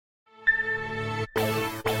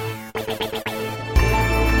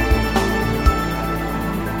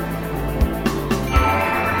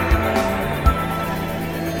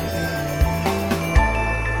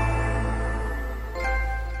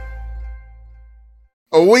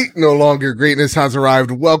Oh wait, no longer. Greatness has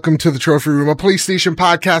arrived. Welcome to the Trophy Room, a PlayStation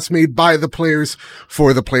podcast made by the players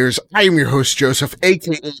for the players. I am your host, Joseph,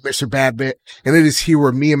 aka Mr. Badbit, and it is here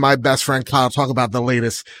where me and my best friend Kyle talk about the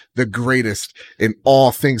latest, the greatest in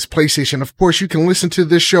all things PlayStation. Of course, you can listen to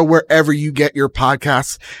this show wherever you get your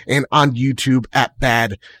podcasts and on YouTube at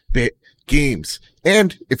Badbit Games.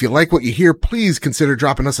 And if you like what you hear, please consider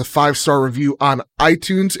dropping us a 5-star review on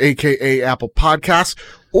iTunes, aka Apple Podcasts.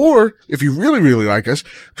 Or if you really, really like us,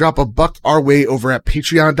 drop a buck our way over at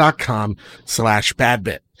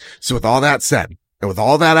patreon.com/badbit. So with all that said, and with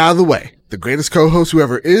all that out of the way, the greatest co-host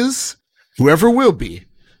whoever is, whoever will be,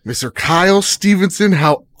 Mr. Kyle Stevenson,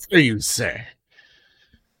 how are you, sir?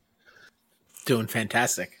 Doing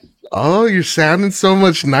fantastic. Oh, you're sounding so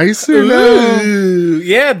much nicer now.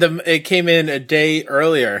 Yeah, it came in a day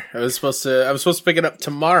earlier. I was supposed to pick it up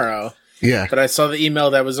tomorrow. Yeah. But I saw the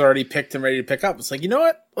email that was already picked and ready to pick up. It's like, you know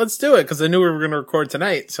what? Let's do it, because I knew we were going to record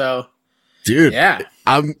tonight. So, dude, yeah,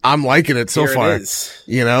 I'm liking it so far. It is.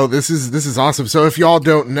 You know, this is awesome. So if y'all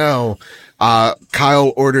don't know,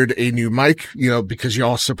 Kyle ordered a new mic, because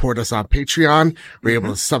y'all support us on Patreon. We're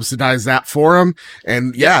able to subsidize that for him.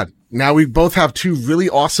 And yeah, now we both have two really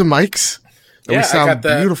awesome mics. And we sound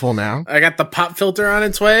beautiful now. I got the pop filter on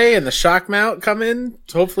its way and the shock mount coming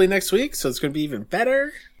hopefully next week. So it's going to be even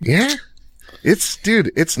better. Yeah.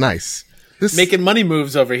 It's nice. Making money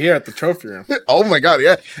moves over here at the Trophy Room. Oh my God.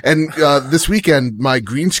 Yeah. And, this weekend, my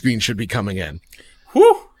green screen should be coming in.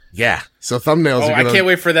 Whew. Yeah. So thumbnails are I can't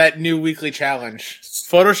wait for that new weekly challenge.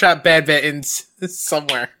 Photoshop Badbit in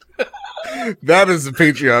somewhere. That is a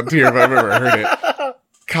Patreon tier if I've ever heard it.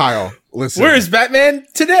 Kyle, listen. Where is Batman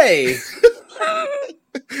today?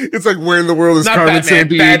 It's like, where in the world is Not Carmen Batman,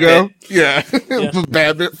 Sandiego? Badbit. Yeah.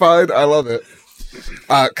 Badbit fine. I love it.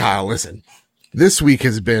 Kyle, listen. This week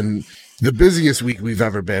has been the busiest week we've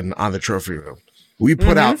ever been on the Trophy Room. We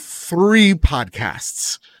put out 3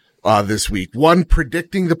 podcasts this week. One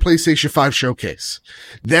predicting the PlayStation 5 showcase.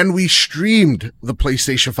 Then we streamed the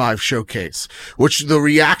PlayStation 5 showcase, which the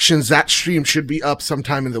reactions, that stream should be up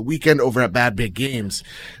sometime in the weekend over at Bad Big Games.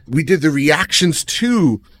 We did the reactions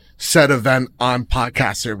to said event on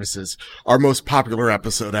podcast services. Our most popular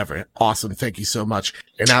episode ever. Awesome. Thank you so much.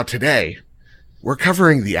 And now today, we're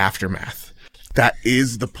covering the aftermath. That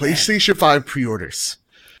is the PlayStation 5 pre-orders.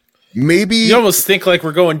 Maybe you almost think like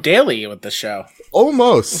we're going daily with the show.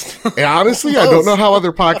 Almost. And honestly, I don't know how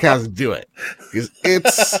other podcasts do it, because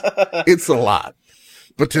it's a lot.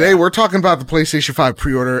 But today we're talking about the PlayStation 5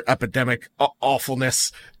 pre-order epidemic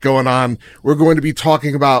awfulness going on. We're going to be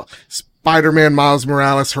talking about Spider-Man Miles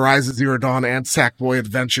Morales, Horizon Zero Dawn, and Sackboy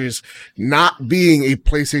Adventures not being a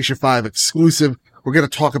PlayStation 5 exclusive. We're going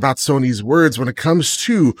to talk about Sony's words when it comes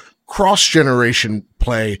to cross-generation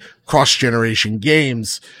play, cross-generation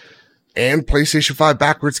games, and PlayStation 5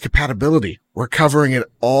 backwards compatibility. We're covering it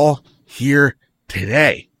all here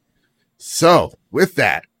today. So, with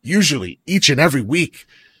that, usually each and every week,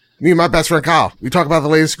 me and my best friend Kyle, we talk about the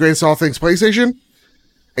latest, greatest, all things PlayStation,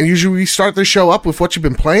 and usually we start the show up with what you've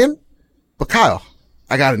been playing. But Kyle,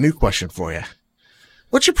 I got a new question for you.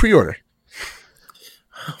 What's your pre-order?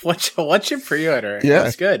 What's your pre-order? Yeah.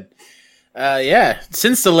 That's good.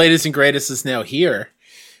 Since the latest and greatest is now here,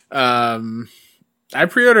 I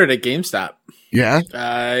pre-ordered at GameStop. Yeah.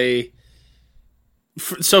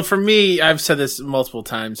 So for me, I've said this multiple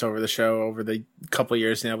times over the show, over the couple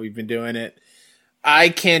years now we've been doing it. I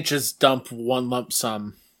can't just dump one lump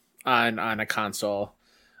sum on a console.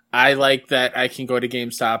 I like that I can go to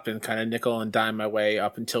GameStop and kind of nickel and dime my way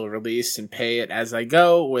up until release and pay it as I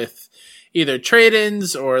go with either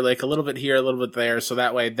trade-ins or like a little bit here, a little bit there. So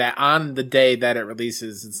that way that on the day that it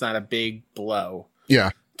releases, it's not a big blow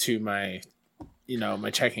to my,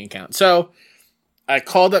 my checking account. So I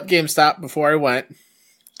called up GameStop before I went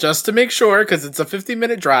just to make sure, because it's a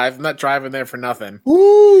 15-minute drive. I'm not driving there for nothing.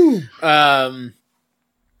 Woo!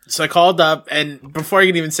 So I called up, and before I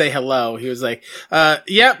could even say hello, he was like,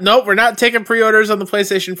 nope, we're not taking pre-orders on the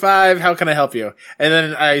PlayStation 5. How can I help you? And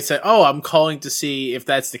then I said, I'm calling to see if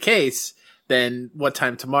that's the case. Then what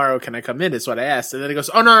time tomorrow can I come in is what I asked. And then he goes,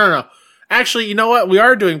 oh, no. Actually, you know what? We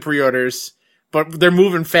are doing pre-orders, but they're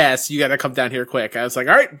moving fast. You got to come down here quick. I was like,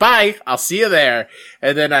 all right, bye. I'll see you there.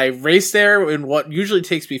 And then I raced there in what usually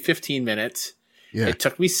takes me 15 minutes. Yeah. It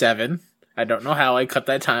took me 7. I don't know how I cut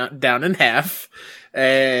that time down in half.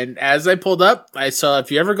 And as I pulled up, I saw,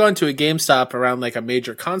 if you ever go into a GameStop around like a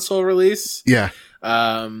major console release, they have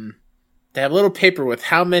a little paper with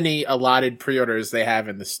how many allotted pre-orders they have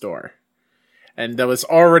in the store. And that was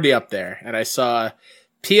already up there. And I saw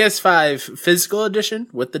PS5 physical edition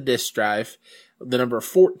with the disc drive, the number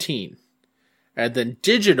 14. And then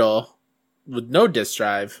digital with no disk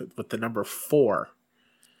drive with the number 4.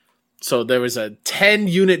 So there was a 10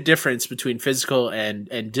 unit difference between physical and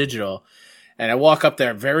digital. And I walk up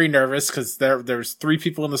there very nervous because there's 3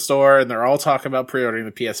 people in the store and they're all talking about pre-ordering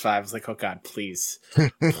the PS5. I was like, oh God, please,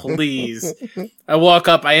 please. I walk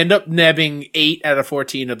up, I end up nabbing 8 out of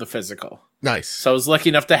 14 of the physical. Nice. So I was lucky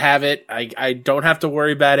enough to have it. I don't have to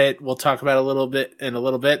worry about it. We'll talk about it in a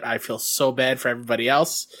little bit. I feel so bad for everybody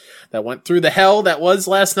else that went through the hell that was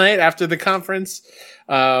last night after the conference.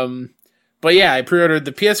 But yeah, I pre-ordered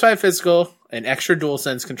the PS5 physical, an extra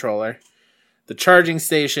DualSense controller, the charging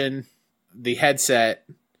station, the headset,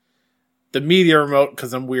 the media remote,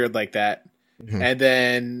 because I'm weird like that, and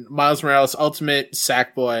then Miles Morales Ultimate,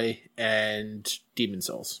 Sackboy, and Demon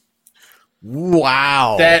Souls.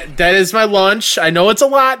 Wow. That is my lunch. I know it's a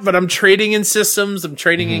lot, but I'm trading in systems. I'm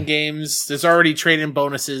trading in games. There's already trading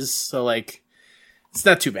bonuses, so like, it's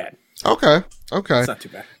not too bad. Okay. It's not too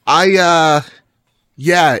bad.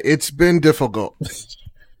 Yeah, it's been difficult.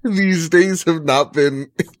 These days have not been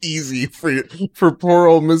easy for poor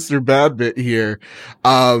old Mr. Badbit here.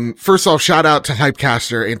 First off, shout out to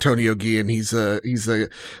Hypecaster Antonio Guillen. He's the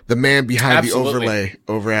man behind Absolutely. the overlay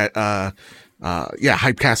over at,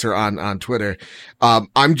 Hypecaster on Twitter.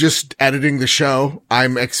 I'm just editing the show.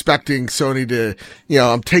 I'm expecting Sony to,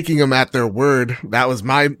 I'm taking them at their word. That was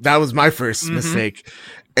my first mistake.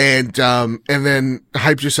 And then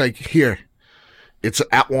Hype just like, here. It's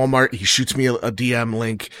at Walmart. He shoots me a DM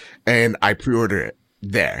link and I pre-order it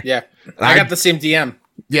there. Yeah. I got the same DM.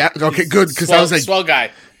 Yeah. Okay, good. Cause I was like, swell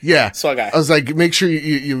guy. Yeah. Swell guy. I was like, make sure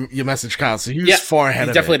you message Kyle. So he was far ahead of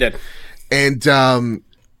it. Definitely did. And,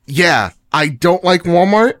 yeah, I don't like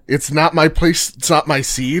Walmart. It's not my place. It's not my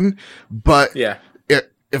scene, but yeah,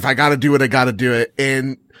 if I gotta do it, I gotta do it.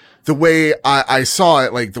 And the way I saw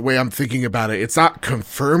it, like the way I'm thinking about it, it's not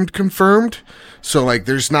confirmed. So like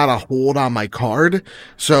there's not a hold on my card.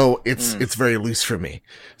 So it's very loose for me.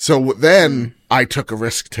 So then I took a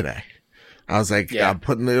risk today. I was like, I'm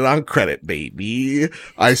putting it on credit, baby.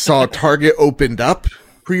 I saw Target opened up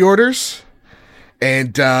pre-orders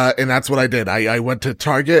and that's what I did. I went to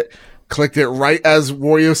Target, clicked it right as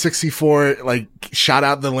Wario64, like shot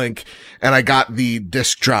out the link and I got the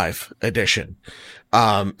disc drive edition.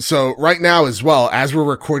 So right now as well, as we're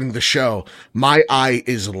recording the show, my eye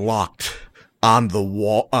is locked on the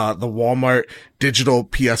Walmart digital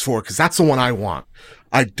PS4 because that's the one I want.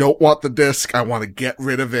 I don't want the disc. I want to get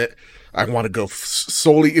rid of it. I want to go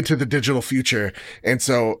solely into the digital future. And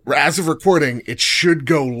so as of recording, it should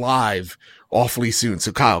go live awfully soon.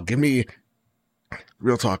 So Kyle, give me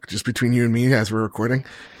real talk just between you and me as we're recording.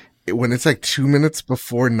 When it's like 2 minutes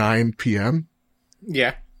before 9 p.m.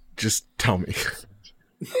 Yeah. Just tell me.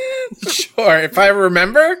 Sure. If I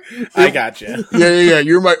remember, I got you. Yeah.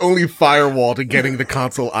 You're my only firewall to getting the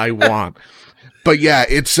console I want. But yeah,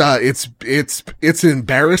 it's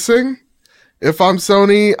embarrassing. If I'm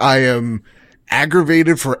Sony, I am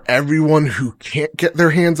aggravated for everyone who can't get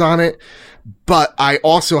their hands on it. But I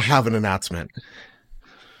also have an announcement.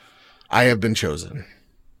 I have been chosen.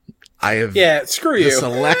 I have screw the you.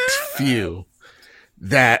 select few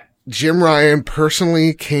that Jim Ryan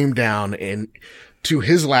personally came down and to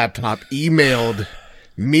his laptop emailed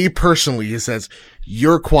me personally. He says,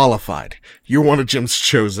 "You're qualified. You're one of Jim's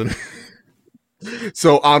chosen."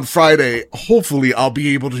 So on Friday, hopefully I'll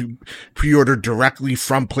be able to pre-order directly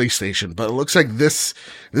from PlayStation. But it looks like this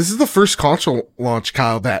is the first console launch,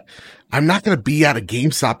 Kyle, that I'm not going to be at a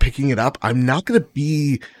GameStop picking it up. I'm not going to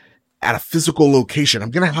be at a physical location. I'm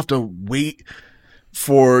going to have to wait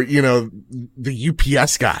for, the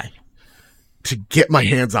UPS guy to get my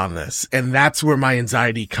hands on this. And that's where my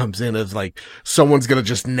anxiety comes in, of like, someone's going to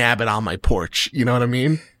just nab it on my porch. You know what I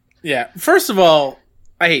mean? Yeah. First of all,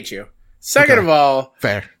 I hate you. Second of all,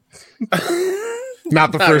 fair.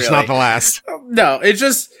 Not the first, really. not the last. No, it's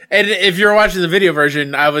just, and if you're watching the video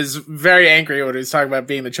version, I was very angry when he was talking about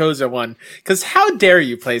being the chosen one. Cause how dare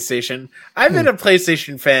you, PlayStation? I've been a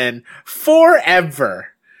PlayStation fan forever.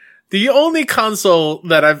 The only console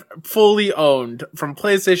that I've fully owned from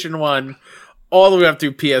PlayStation 1 all the way up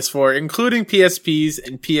through PS4, including PSPs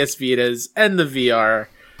and PS Vitas and the VR.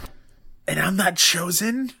 And I'm not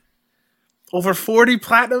chosen? Over 40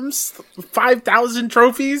 platinums, 5,000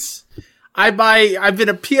 trophies. I've been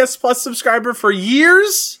a PS Plus subscriber for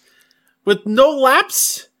years with no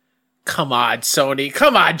lapse. Come on, Sony.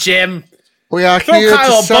 Come on, Jim. We are Throw here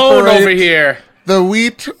Kyle to a bone separate over here. the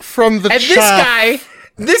wheat from the chaff.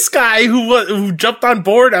 This guy who jumped on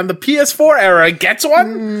board on the PS4 era gets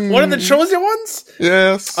one? One of the chosen ones?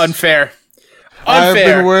 Yes. Unfair. I have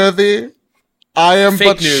been worthy. I am Fake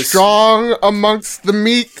but news. strong amongst the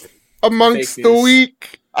meek, amongst Fake the news.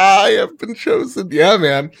 weak. I have been chosen. Yeah,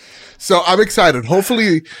 man. So I'm excited.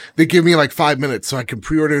 Hopefully they give me like 5 minutes so I can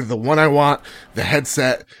pre-order the one I want, the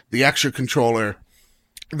headset, the extra controller.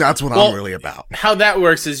 That's what I'm really about. How that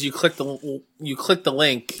works is you click the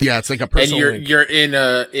link. Yeah, it's like a personal link. You're in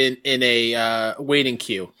a waiting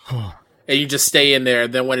queue. And you just stay in there.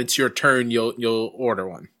 Then when it's your turn, you'll order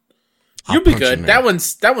one. You'll be good. That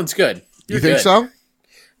one's good. You think so?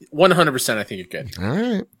 100%. I think you're good. All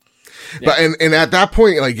right. Yeah. But and at that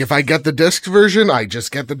point, like if I get the disc version, I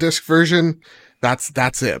just get the disc version.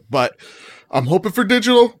 That's it. But I'm hoping for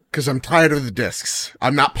digital because I'm tired of the discs.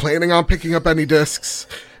 I'm not planning on picking up any discs.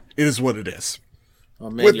 It is what it is. Oh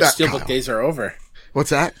man, your Steelbook days are over. What's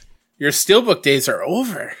that? Your Steelbook days are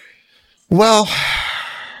over. Well,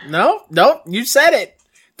 no, you said it.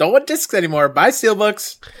 Don't want discs anymore. Buy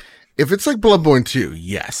Steelbooks. If it's like Bloodborne 2,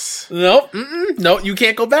 yes. No, you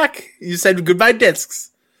can't go back. You said goodbye discs.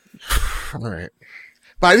 All right.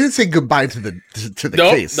 But I didn't say goodbye to the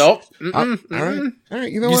case. Nope. All right.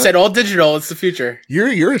 You know what? You said all digital. It's the future.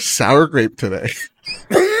 You're a sour grape today.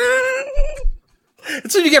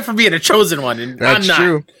 That's what you get for being a chosen one. And That's I'm not.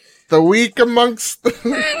 True. The weak amongst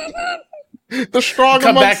the strong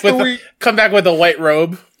amongst the weak. Come back with a white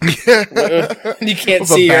robe. Yeah. You can't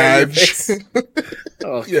see your badge. face.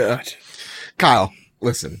 Oh, yeah. God. Kyle,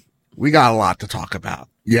 listen. We got a lot to talk about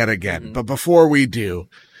yet again. Mm-hmm. But before we do,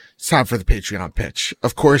 it's time for the Patreon pitch.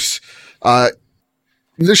 Of course,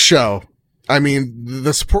 this show, I mean,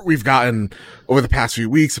 the support we've gotten over the past few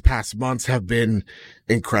weeks, the past months have been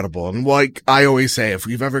incredible. And like I always say, if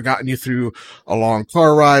we've ever gotten you through a long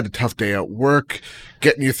car ride, a tough day at work,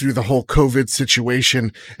 getting you through the whole COVID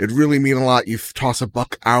situation, it'd really mean a lot. You toss a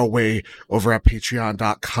buck our way over at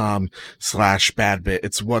patreon.com/badbit.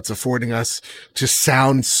 It's what's affording us to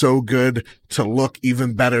sound so good, to look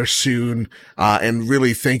even better soon. And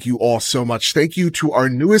really thank you all so much. Thank you to our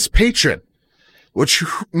newest patron, which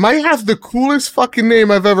might have the coolest fucking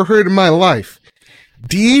name I've ever heard in my life.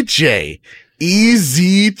 DJ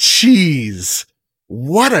Easy Cheese.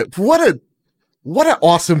 What an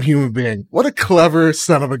awesome human being. What a clever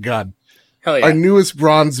son of a gun. Hell yeah. Our newest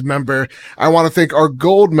bronze member. I want to thank our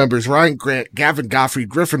gold members, Ryan Grant, Gavin Goffrey,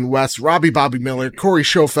 Griffin West, Robbie Bobby Miller, Corey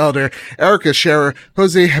Schofelder, Erica Scherer,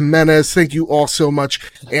 Jose Jimenez. Thank you all so much.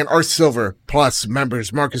 And our silver plus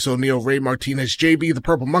members, Marcus O'Neill, Ray Martinez, JB, the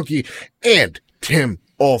Purple Monkey, and Tim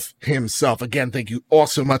Ulf himself. Again, thank you all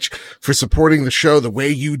so much for supporting the show the way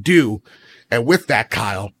you do. And with that,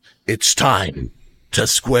 Kyle, it's time to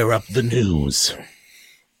square up the news.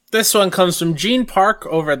 This one comes from Gene Park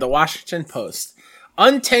over at the Washington Post.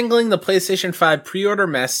 Untangling the PlayStation 5 pre-order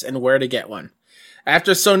mess and where to get one.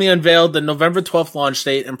 After Sony unveiled the November 12th launch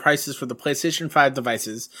date and prices for the PlayStation 5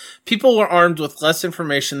 devices, people were armed with less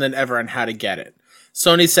information than ever on how to get it.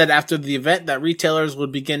 Sony said after the event that retailers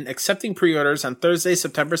would begin accepting pre-orders on Thursday,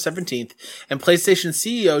 September 17th, and PlayStation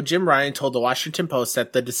CEO Jim Ryan told the Washington Post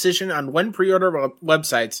that the decision on when pre-order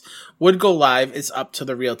websites would go live is up to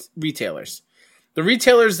the retailers. The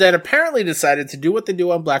retailers then apparently decided to do what they do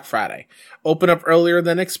on Black Friday, open up earlier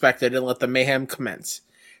than expected and let the mayhem commence.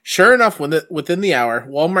 Sure enough, within the hour,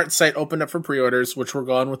 Walmart's site opened up for pre-orders, which were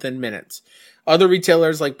gone within minutes. Other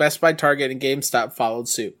retailers like Best Buy, Target, and GameStop followed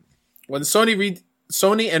suit. When Sony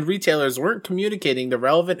and retailers weren't communicating the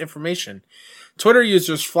relevant information, Twitter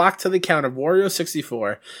users flocked to the account of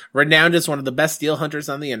Wario64, renowned as one of the best deal hunters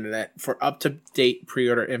on the internet, for up-to-date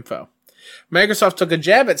pre-order info. Microsoft took a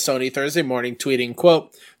jab at Sony Thursday morning, tweeting,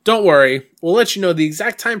 quote, "Don't worry, we'll let you know the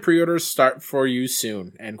exact time pre-orders start for you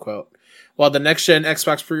soon," end quote. While the next-gen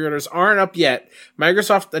Xbox pre-orders aren't up yet,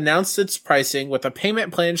 Microsoft announced its pricing with a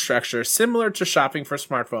payment plan structure similar to shopping for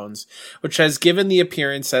smartphones, which has given the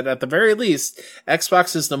appearance that, at the very least,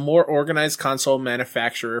 Xbox is the more organized console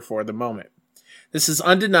manufacturer for the moment. This is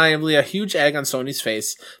undeniably a huge egg on Sony's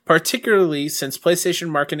face, particularly since PlayStation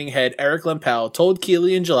marketing head Eric Lempel told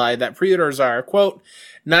Keighley in July that pre-orders are, quote,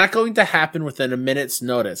 "not going to happen within a minute's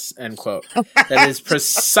notice," end quote. That is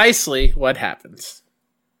precisely what happens.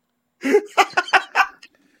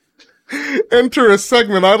 Enter a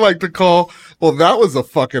segment I like to call, well, that was a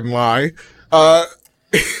fucking lie.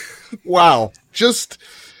 Wow. Just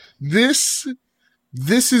this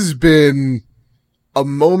has been a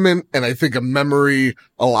moment, and I think a memory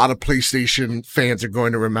a lot of PlayStation fans are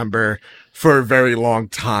going to remember for a very long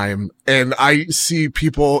time. And I see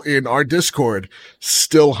people in our Discord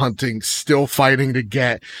still hunting, still fighting to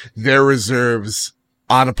get their reserves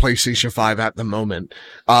on a PlayStation 5 at the moment.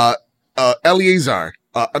 Eleazar,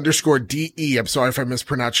 _DE, I'm sorry if I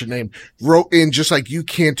mispronounced your name, wrote in just like you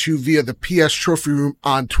can too via the PS Trophy Room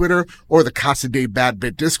on Twitter or the Casa de Bad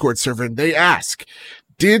Bit Discord server. And they ask,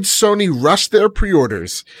 Did Sony rush their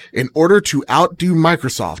pre-orders in order to outdo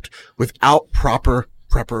Microsoft without proper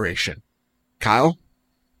preparation? Kyle?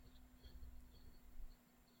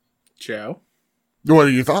 Joe? What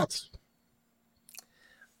are your thoughts?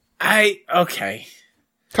 Okay.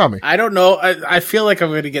 Tell me. I don't know. I feel like I'm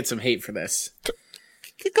going to get some hate for this.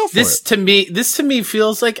 Go for This it. to me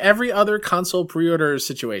feels like every other console pre-order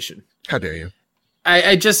situation. How dare you?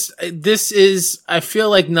 I feel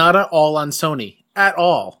like not at all on Sony at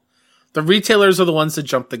all. The retailers are the ones that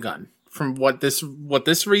jumped the gun from what this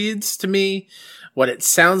reads to me, what it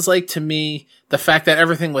sounds like to me. The fact that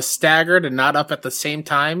everything was staggered and not up at the same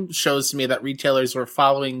time shows to me that retailers were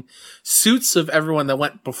following suits of everyone that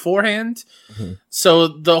went beforehand. Mm-hmm. So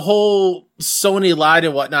the whole Sony lied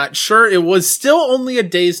and whatnot, sure, it was still only a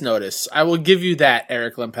day's notice. I will give you that,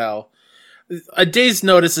 Eric Lempel. A day's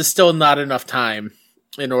notice is still not enough time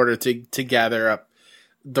in order to gather up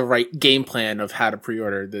the right game plan of how to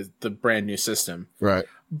pre-order the brand new system. Right.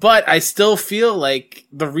 But I still feel like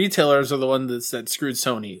the retailers are the ones that screwed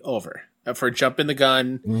Sony over for jumping the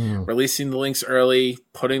gun, releasing the links early,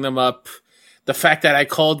 putting them up. The fact that I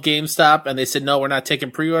called GameStop and they said, no, we're not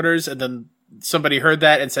taking pre-orders. And then somebody heard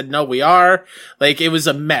that and said, no, we are. Like, it was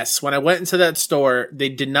a mess. When I went into that store, they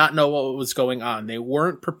did not know what was going on. They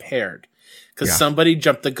weren't prepared because somebody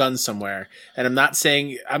jumped the gun somewhere. And I'm not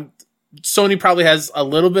saying Sony probably has a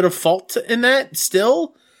little bit of fault in that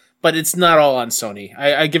still, but it's not all on Sony.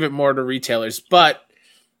 I give it more to retailers, but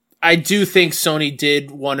I do think Sony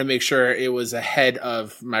did want to make sure it was ahead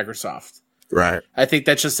of Microsoft. Right. I think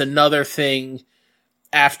that's just another thing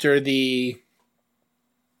after the,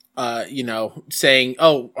 saying,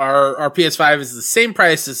 oh, our PS5 is the same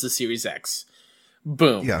price as the Series X.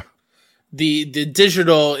 Boom. Yeah. The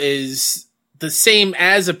digital is the same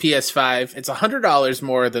as a PS5. It's $100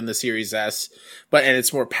 more than the Series S, and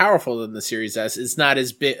it's more powerful than the Series S. It's not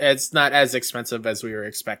as big. It's not as expensive as we were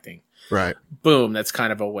expecting. Right. Boom. That's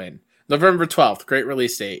kind of a win. November 12th, great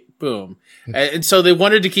release date. Boom. And so they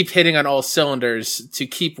wanted to keep hitting on all cylinders to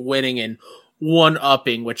keep winning and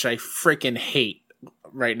one-upping, which I freaking hate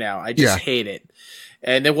right now. I just hate it.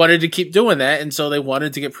 And they wanted to keep doing that, and so they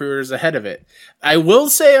wanted to get pre-orders ahead of it. I will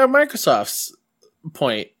say on Microsoft's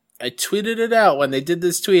point, I tweeted it out when they did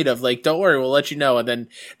this tweet of like, don't worry, we'll let you know. And then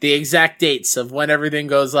the exact dates of when everything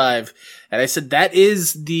goes live. And I said, that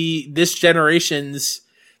is this generation's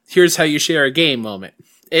here's how you share a game moment.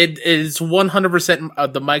 It is 100%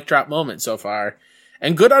 of the mic drop moment so far.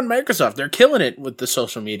 And good on Microsoft. They're killing it with the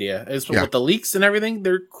social media. With the leaks and everything,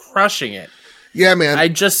 they're crushing it. Yeah, man. I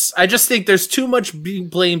just think there's too much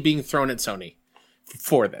blame being thrown at Sony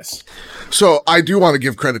for this. So I do want to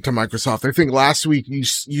give credit to Microsoft. I think last week you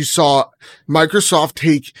saw Microsoft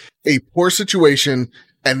take a poor situation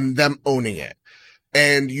and them owning it.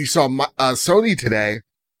 And you saw Sony today,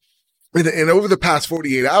 and over the past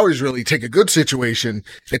 48 hours, really take a good situation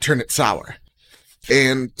and turn it sour.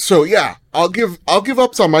 And so, yeah, I'll give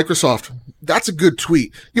ups on Microsoft. That's a good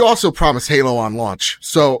tweet. You also promised Halo on launch.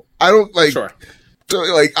 So I don't like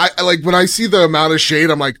when I see the amount of shade,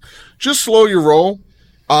 I'm like, just slow your roll.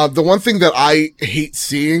 The one thing that I hate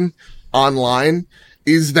seeing online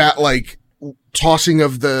is that like tossing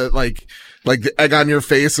of the like the egg on your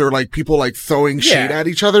face, or like people like throwing shade at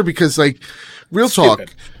each other, because like real talk.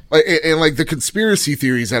 And like the conspiracy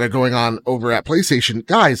theories that are going on over at PlayStation,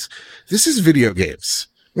 guys, this is video games.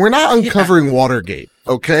 We're not uncovering Watergate,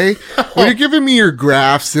 okay? When you're giving me your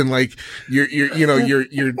graphs and like your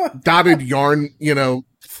dotted yarn,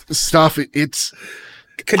 stuff, it's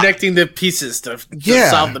connecting the pieces to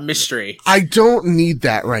solve the mystery. I don't need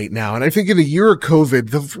that right now. And I think in a year of COVID,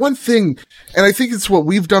 the one thing, and I think it's what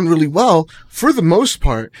we've done really well for the most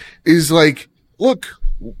part, is like, look,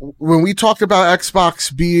 when we talked about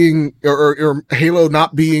Xbox being, or Halo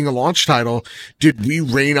not being a launch title, did we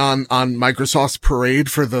rain on Microsoft's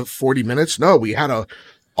parade for the 40 minutes? No, we had a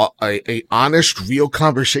honest, real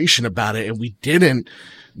conversation about it, and we didn't,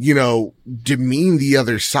 demean the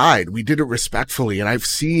other side. We did it respectfully. And I've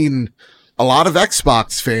seen a lot of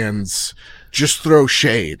Xbox fans just throw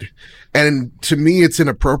shade. And to me, it's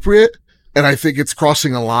inappropriate. And I think it's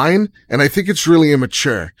crossing a line, and I think it's really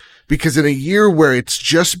immature, because in a year where it's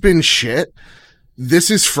just been shit, this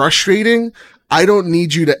is frustrating. I don't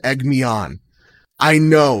need you to egg me on. I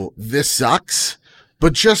know this sucks,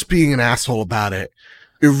 but just being an asshole about it,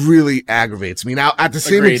 it really aggravates me. Now, at the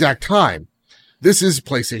same exact time, this is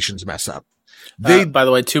PlayStation's mess up. By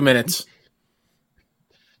the way, 2 minutes.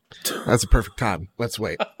 That's a perfect time. Let's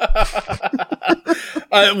wait.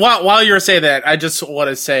 While you're saying that, I just want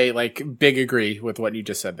to say, like, big agree with what you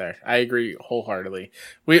just said there. I agree wholeheartedly.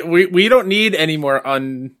 We don't need any more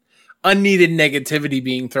unneeded negativity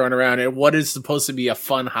being thrown around at what is supposed to be a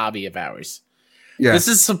fun hobby of ours. Yeah. This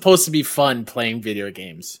is supposed to be fun playing video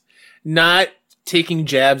games, not taking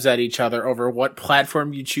jabs at each other over what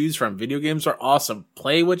platform you choose from. Video games are awesome.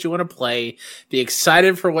 Play what you want to play. Be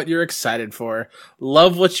excited for what you're excited for.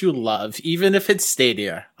 Love what you love, even if it's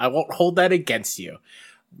Stadia. I won't hold that against you.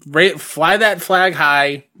 Fly that flag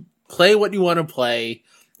high. Play what you want to play,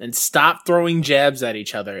 and stop throwing jabs at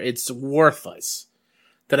each other. It's worthless.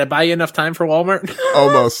 Did I buy you enough time for Walmart?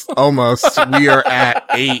 Almost. We are at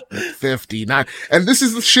 8:59. And this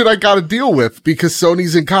is the shit I gotta deal with because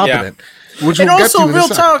Sony's incompetent. Yeah. Which and we'll also, get to in real a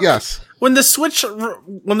sec. talk, yes. When the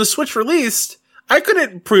Switch released, I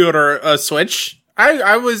couldn't pre-order a Switch.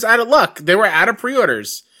 I was out of luck. They were out of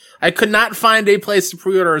pre-orders. I could not find a place to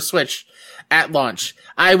pre-order a Switch at launch.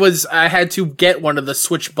 I had to get one of the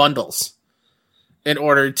Switch bundles in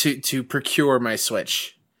order to procure my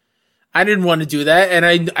Switch. I didn't want to do that,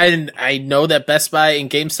 and I know that Best Buy and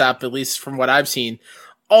GameStop, at least from what I've seen,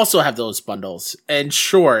 also have those bundles. And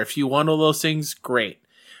sure, if you want all those things, great.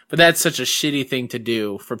 But that's such a shitty thing to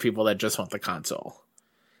do for people that just want the console.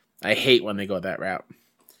 I hate when they go that route.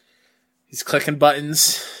 He's clicking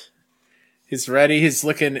buttons. He's ready. He's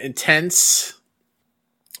looking intense.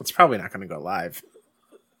 It's probably not going to go live.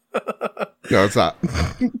 No, it's not.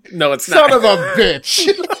 No, it's not. Son of a bitch.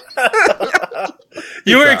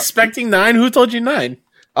 You were expecting 9? Who told you 9?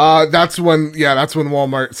 That's when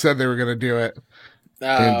Walmart said they were going to do it.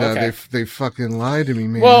 And okay. they fucking lied to me,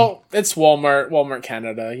 man. Well, it's Walmart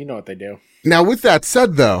Canada. You know what they do. Now, with that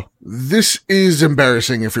said, though, this is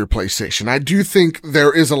embarrassing if you're PlayStation. I do think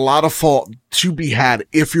there is a lot of fault to be had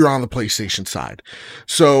if you're on the PlayStation side.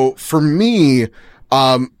 So, for me,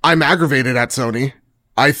 I'm aggravated at Sony.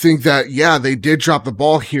 I think that, yeah, they did drop the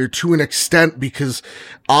ball here to an extent because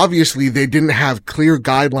obviously they didn't have clear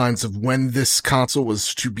guidelines of when this console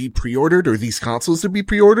was to be pre-ordered or these consoles to be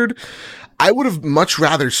pre-ordered. I would have much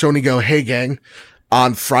rather Sony go, hey gang,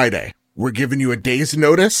 on Friday, we're giving you a day's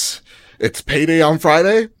notice. It's payday on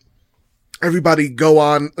Friday. Everybody go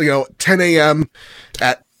on, 10 a.m.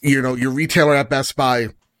 at, your retailer at Best Buy,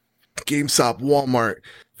 GameStop, Walmart,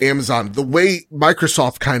 Amazon, the way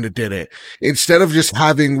Microsoft kind of did it, instead of just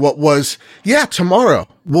having what was, tomorrow.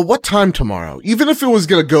 Well, what time tomorrow? Even if it was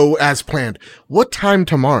going to go as planned, what time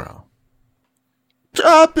tomorrow?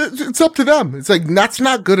 It's up to them. It's like, that's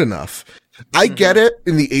not good enough. I get it.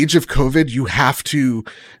 In the age of COVID, you have to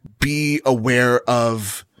be aware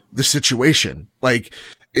of the situation. Like,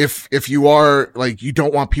 if you are like, you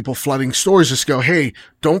don't want people flooding stores, just go, hey,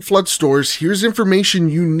 don't flood stores. Here's information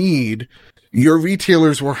you need. Your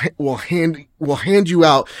retailers will hand you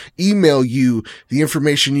out, email you the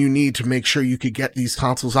information you need to make sure you could get these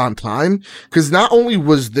consoles on time. Cause not only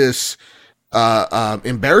was this,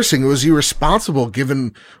 embarrassing, it was irresponsible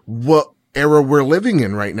given what era we're living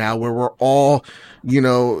in right now, where we're all,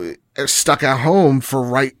 stuck at home for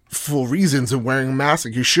rightful reasons and wearing a mask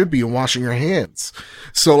like you should be and washing your hands.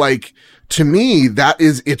 So like, to me,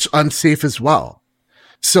 it's unsafe as well.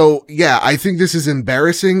 So yeah, I think this is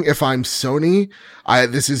embarrassing. If I'm Sony,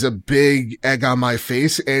 this is a big egg on my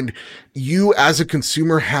face, and you as a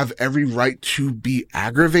consumer have every right to be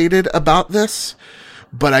aggravated about this,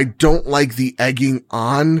 but I don't like the egging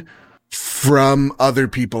on from other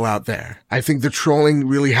people out there. I think the trolling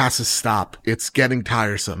really has to stop. It's getting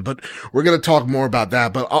tiresome, but we're going to talk more about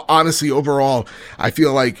that. But honestly, overall, I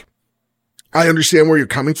feel like I understand where you're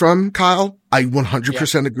coming from, Kyle. I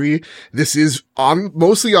 100% agree. This is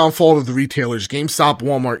mostly on fault of the retailers. GameStop,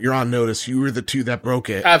 Walmart, you're on notice. You were the two that broke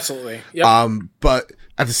it. Absolutely. Yep. But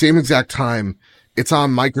at the same exact time, it's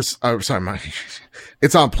on it's on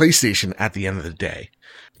PlayStation at the end of the day,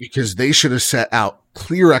 because they should have set out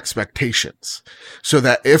clear expectations so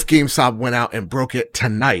that if GameStop went out and broke it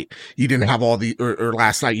tonight, you didn't have or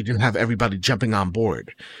last night, you didn't have everybody jumping on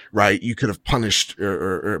board, right? You could have punished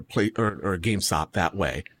or GameStop that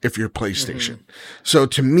way if you're PlayStation. Mm-hmm. So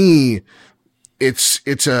to me, it's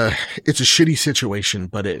a shitty situation,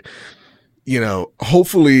 but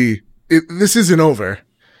hopefully this isn't over.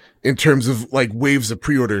 In terms of like waves of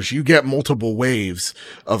pre-orders, you get multiple waves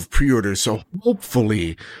of pre-orders. So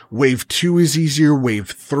hopefully wave 2 is easier,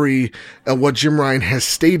 wave 3. And what Jim Ryan has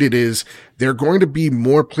stated is there are going to be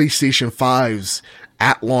more PlayStation 5s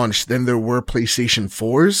at launch than there were PlayStation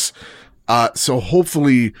 4s. So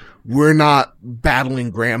hopefully we're not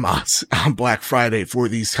battling grandmas on Black Friday for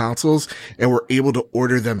these consoles, and we're able to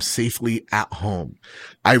order them safely at home.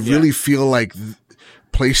 I really feel like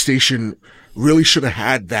PlayStation really should have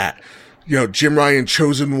had that, Jim Ryan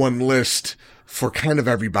chosen one list for kind of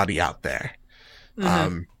everybody out there.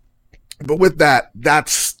 Mm-hmm. But with that,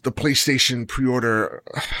 that's the PlayStation pre-order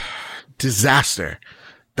disaster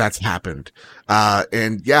that's happened.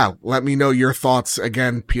 And yeah, let me know your thoughts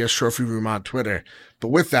again, PS Trophy Room on Twitter. But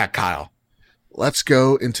with that, Kyle, let's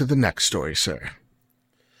go into the next story, sir.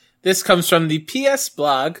 This comes from the PS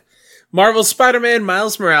blog. Marvel's Spider-Man,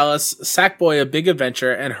 Miles Morales, Sackboy: A Big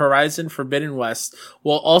Adventure, and Horizon Forbidden West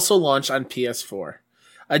will also launch on PS4.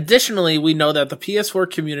 Additionally, we know that the PS4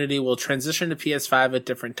 community will transition to PS5 at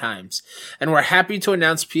different times, and we're happy to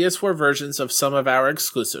announce PS4 versions of some of our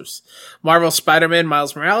exclusives. Marvel's Spider-Man,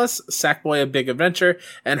 Miles Morales, Sackboy: A Big Adventure,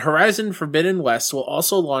 and Horizon Forbidden West will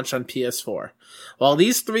also launch on PS4. While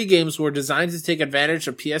these 3 games were designed to take advantage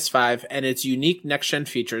of PS5 and its unique next-gen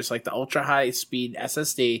features like the ultra-high-speed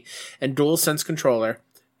SSD and DualSense controller,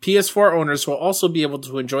 PS4 owners will also be able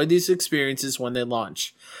to enjoy these experiences when they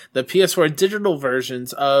launch. The PS4 digital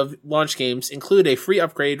versions of launch games include a free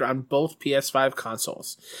upgrade on both PS5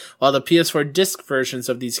 consoles, while the PS4 disc versions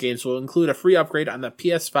of these games will include a free upgrade on the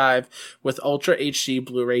PS5 with Ultra HD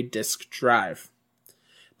Blu-ray disc drive.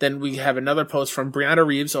 Then we have another post from Brianna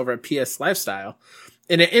Reeves over at PS Lifestyle.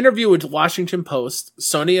 In an interview with Washington Post,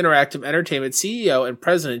 Sony Interactive Entertainment CEO and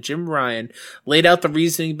President Jim Ryan laid out the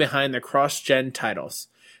reasoning behind the cross-gen titles.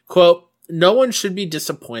 Quote, "No one should be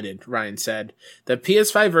disappointed," Ryan said. "The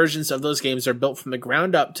PS5 versions of those games are built from the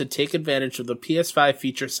ground up to take advantage of the PS5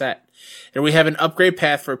 feature set. And we have an upgrade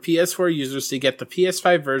path for PS4 users to get the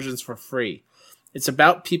PS5 versions for free. It's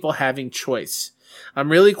about people having choice.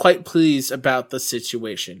 I'm really quite pleased about the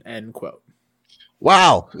situation," end quote.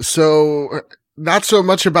 Wow. So not so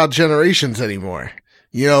much about generations anymore.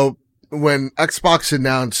 You know, when Xbox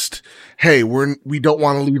announced, hey, we don't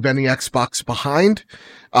want to leave any Xbox behind,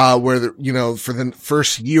 for the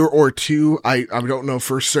first year or two, I don't know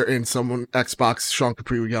for certain, someone, Xbox, Sean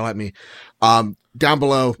Capri would yell at me, down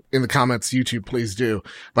below in the comments, YouTube, please do.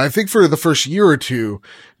 But I think for the first year or two,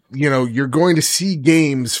 you know, you're going to see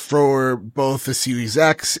games for both the Series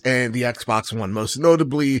X and the Xbox One, most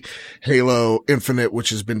notably Halo Infinite, which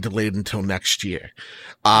has been delayed until next year.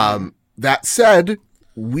 That said,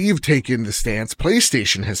 we've taken the stance,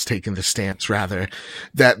 PlayStation has taken the stance rather,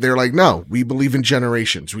 that they're like, no, we believe in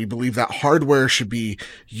generations. We believe that hardware should be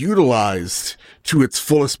utilized to its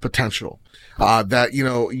fullest potential. That, you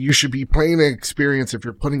know, you should be playing an experience, if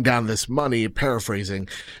you're putting down this money, paraphrasing,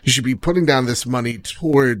 you should be putting down this money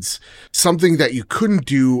towards something that you couldn't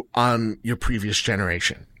do on your previous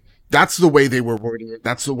generation. That's the way they were wording it.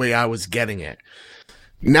 That's the way I was getting it.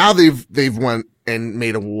 Now they've went and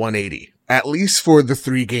made a 180. At least for the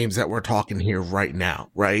 3 games that we're talking here right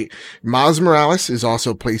now, right? Miles Morales is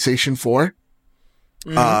also PlayStation 4.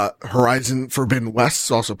 Horizon Forbidden West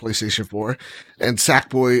is also PlayStation 4, and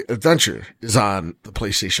Sackboy Adventure is on the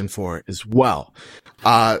PlayStation 4 as well.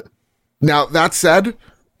 Now that said,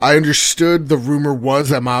 I understood the rumor was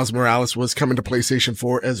that Miles Morales was coming to PlayStation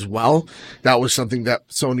 4 as well. That was something that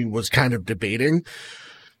Sony was kind of debating.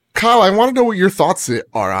 Kyle, I want to know what your thoughts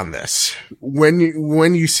are on this. When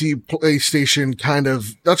you see PlayStation kind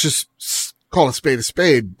of, let's just call a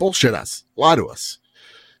spade, bullshit us, lie to us.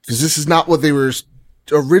 Because this is not what they were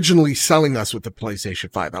originally selling us with the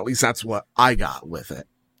PlayStation 5. At least that's what I got with it.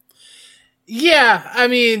 Yeah, I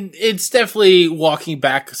mean, it's definitely walking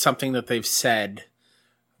back something that they've said.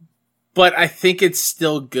 But I think it's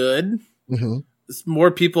still good. Mm-hmm.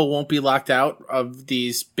 More people won't be locked out of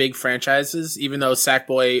these big franchises, even though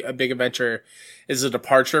Sackboy: A Big Adventure is a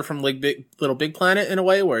departure from Little Big Planet in a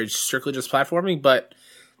way, where it's strictly just platforming. But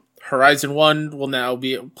Horizon 1 will now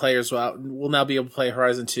be able to play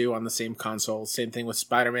Horizon 2 on the same console. Same thing with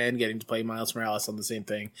Spider-Man, getting to play Miles Morales on the same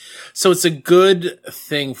thing. So it's a good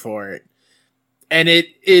thing for it. And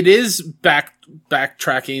it is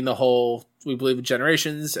backtracking the whole, we believe in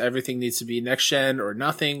generations, everything needs to be next gen or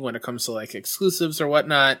nothing when it comes to like exclusives or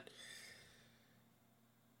whatnot.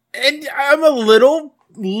 And I'm a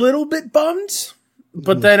little bit bummed,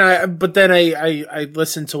 but then I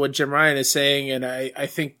listen to what Jim Ryan is saying, and I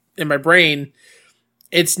think in my brain,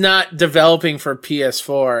 it's not developing for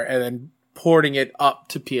PS4 and then porting it up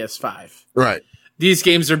to PS5. Right. These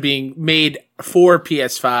games are being made for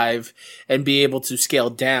PS5 and be able to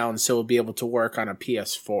scale down so it'll be able to work on a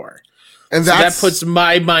PS4. And so that puts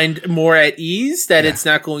my mind more at ease that it's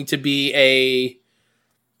not going to be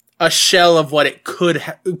a shell of what it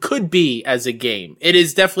could be as a game. It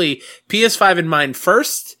is definitely PS5 in mind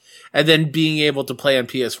first, and then being able to play on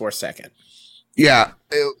PS4 second. Yeah.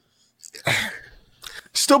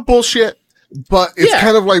 Still bullshit, but it's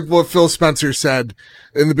kind of like what Phil Spencer said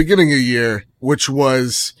in the beginning of the year, which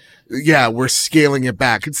was, we're scaling it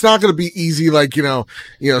back. It's not going to be easy, like,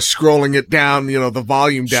 scrolling it down, the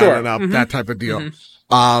volume down and up, that type of deal.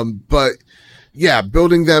 Mm-hmm. But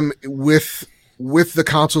building them with with the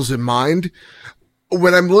consoles in mind,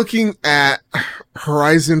 when I'm looking at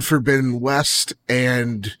Horizon Forbidden West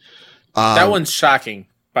and that one's shocking,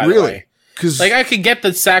 by the way. Because like I could get the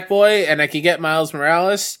Sackboy and I could get Miles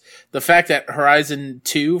Morales. The fact that Horizon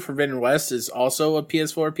 2 Forbidden West is also a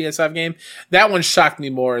PS4, PS5 game, that one shocked me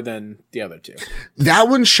more than the other two. That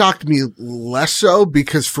one shocked me less so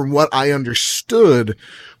because from what I understood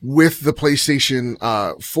with the PlayStation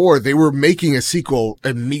 4, they were making a sequel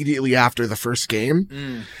immediately after the first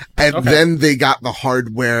game. And then they got the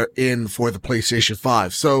hardware in for the PlayStation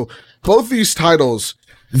 5. So both these titles,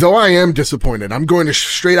 though I am disappointed, I'm going to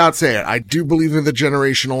straight out say it. I do believe in the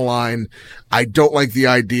generational line. I don't like the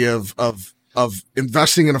idea of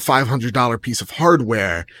investing in a $500 piece of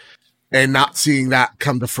hardware and not seeing that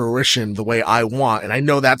come to fruition the way I want. And I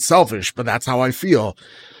know that's selfish, but that's how I feel.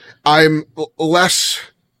 I'm less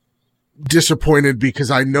disappointed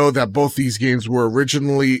because I know that both these games were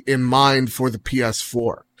originally in mind for the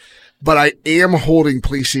PS4. But I am holding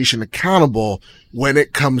PlayStation accountable when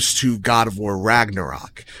it comes to God of War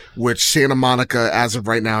Ragnarok, which Santa Monica, as of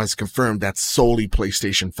right now, has confirmed that's solely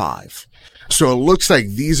PlayStation 5. So it looks like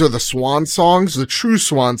these are the swan songs, the true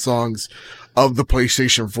swan songs of the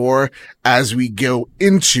PlayStation 4 as we go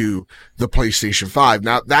into the PlayStation 5.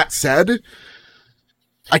 Now, that said,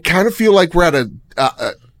 I kind of feel like we're at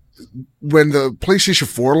when the PlayStation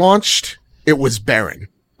 4 launched, it was barren.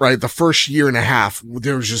 Right? The first year and a half,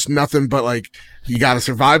 there was just nothing but like, you got to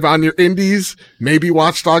survive on your indies. Maybe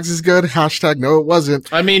Watch Dogs is good. # no, it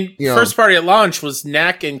wasn't. I mean, first party at launch was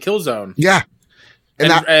Knack and Killzone. Yeah.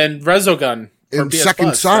 And Resogun. And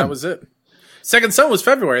Second Son. That was it. Second Son was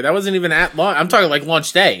February. That wasn't even at launch. I'm talking like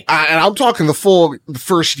launch day. And I'm talking the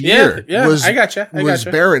first year. Yeah, I gotcha. Was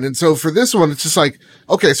barren. And so for this one, it's just like,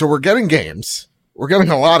 okay, so we're getting games. We're getting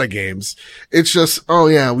a lot of games. It's just, oh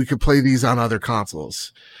yeah, we could play these on other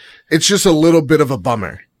consoles. It's just a little bit of a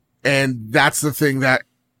bummer. And that's the thing that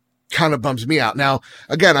kind of bums me out. Now,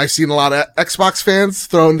 again, I've seen a lot of Xbox fans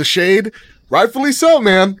throwing the shade. Rightfully so,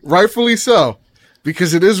 man. Rightfully so.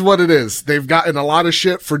 Because it is what it is. They've gotten a lot of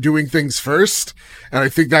shit for doing things first. And I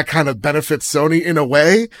think that kind of benefits Sony in a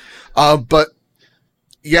way. But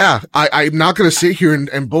yeah, I'm not going to sit here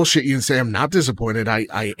and bullshit you and say I'm not disappointed.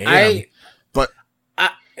 I am.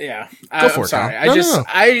 Yeah. Go for I'm it, sorry.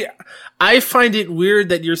 Kyle. I find it weird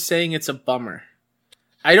that you're saying it's a bummer.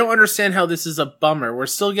 I don't understand how this is a bummer. We're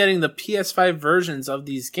still getting the PS5 versions of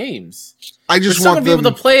these games. I just we're still want gonna be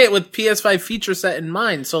able to play it with PS5 feature set in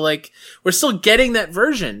mind. So like, we're still getting that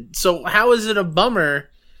version. So how is it a bummer?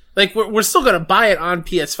 Like we're still gonna buy it on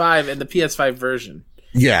PS5 and the PS5 version.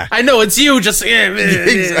 Yeah. I know it's you just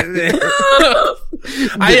Exactly.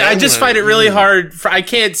 I just find it really hard I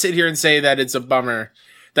can't sit here and say that it's a bummer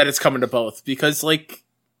that it's coming to both because like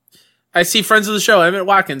I see friends of the show, Emmett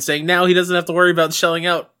Watkins, saying now he doesn't have to worry about shelling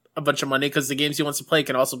out a bunch of money because the games he wants to play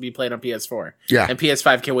can also be played on PS4. Yeah. And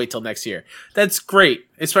PS5 can wait till next year. That's great,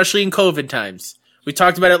 especially in COVID times. We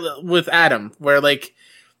talked about it with Adam, where like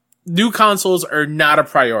new consoles are not a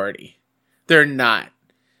priority. They're not.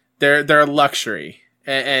 They're a luxury.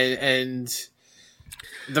 And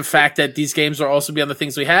the fact that these games will also be on the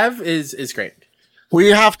things we have is great. We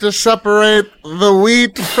have to separate the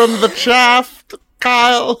wheat from the chaff,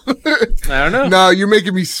 Kyle. I don't know. No, you're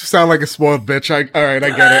making me sound like a spoiled bitch. All right, I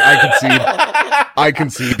get it. I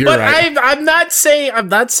concede. You're right. I'm not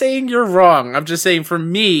saying you're wrong. I'm just saying for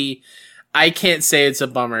me, I can't say it's a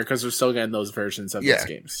bummer because we're still getting those versions of these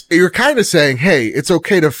games. You're kind of saying, hey, it's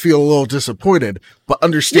okay to feel a little disappointed, but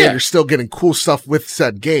understand you're still getting cool stuff with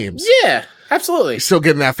said games. Yeah, absolutely. You're still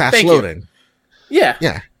getting that fast loading. Yeah.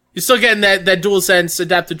 Yeah. You're still getting that DualSense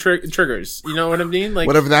adaptive triggers. You know what I mean? Like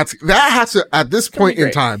whatever that has to, at this point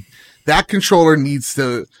in time, that controller needs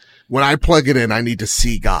to, when I plug it in, I need to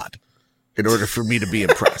see God in order for me to be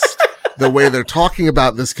impressed. The way they're talking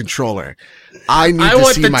about this controller, I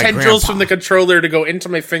want the tendrils from the controller to go into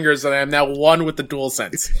my fingers, and I am now one with the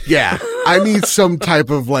DualSense. Yeah, I need some type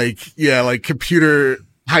of like computer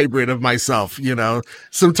hybrid of myself. You know,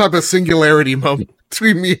 some type of singularity moment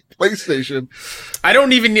between me and PlayStation. I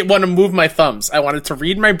don't even want to move my thumbs. I want it to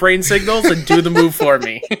read my brain signals and do the move for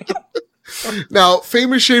me. Now,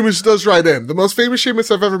 Famous Seamus does write in. The most famous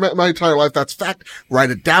Seamus I've ever met in my entire life. That's fact.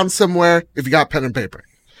 Write it down somewhere if you got pen and paper.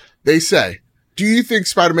 They say, do you think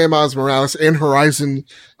Spider-Man Miles Morales and Horizon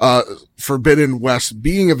Forbidden West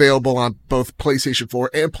being available on both PlayStation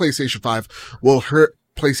 4 and PlayStation 5 will hurt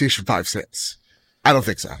PlayStation 5 sales? I don't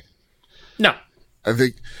think so. No. I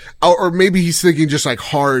think, or maybe he's thinking just like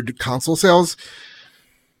hard console sales.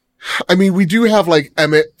 I mean, we do have like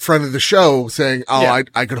Emmett, friend of the show, saying, I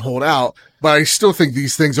could hold out. but I still think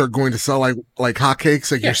these things are going to sell like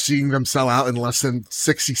hotcakes. Like Yeah. you're seeing them sell out in less than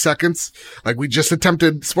 60 seconds. Like we just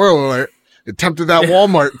attempted, spoiler alert, attempted that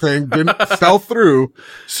Walmart thing, didn't fell through.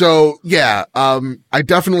 So yeah, I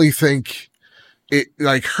definitely think it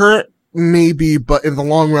like hurt maybe, but in the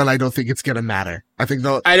long run, I don't think it's going to matter. I think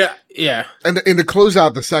yeah. And to close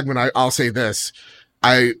out the segment, I'll say this.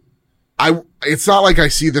 It's not like I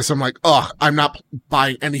see this. I'm like, oh, I'm not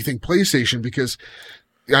buying anything PlayStation because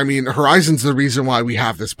I mean, Horizon's the reason why we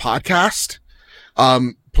have this podcast.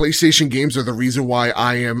 PlayStation games are the reason why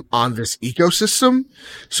I am on this ecosystem.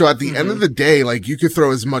 So at the end of the day, like you could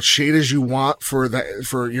throw as much shade as you want for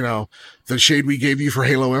you know, the shade we gave you for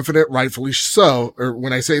Halo Infinite, rightfully so. Or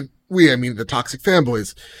when I say we, I mean the toxic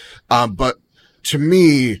fanboys. But to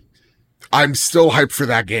me, I'm still hyped for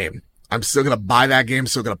that game. I'm still going to buy that game,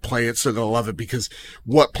 still going to play it, still going to love it because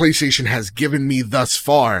what PlayStation has given me thus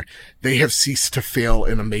far, they have ceased to fail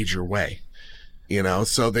in a major way. You know,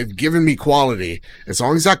 so they've given me quality. As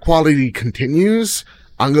long as that quality continues,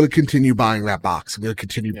 I'm going to continue buying that box. I'm going to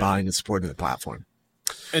continue buying and supporting the platform.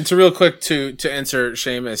 And to real quick to answer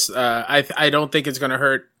Seamus, I don't think it's going to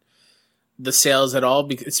hurt the sales at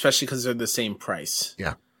all, especially because they're the same price.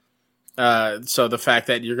 Yeah. So the fact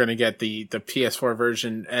that you're going to get the PS4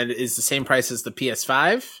 version and is the same price as the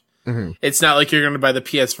PS5, it's not like you're going to buy the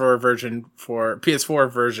PS4 version for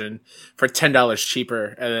 $10 cheaper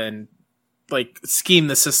and then like scheme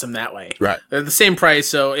the system that way. Right. They're the same price.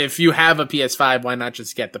 So if you have a PS5, why not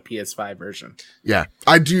just get the PS5 version? Yeah,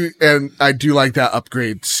 I do. And I do like that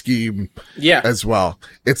upgrade scheme as well.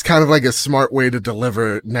 It's kind of like a smart way to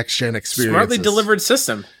deliver next gen experiences. Smartly delivered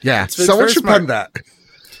system. Yeah. It's Someone should pen that.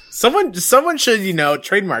 Someone should, you know,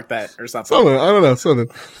 trademark that or something. I don't know. Something.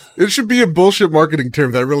 It should be a bullshit marketing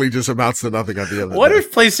term that really just amounts to nothing at the end of the day. What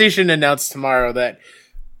if PlayStation announced tomorrow that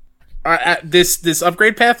this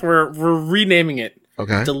upgrade path, we're renaming it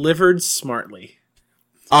Delivered Smartly.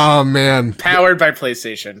 Oh man. Powered by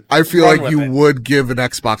PlayStation. I feel like you would give an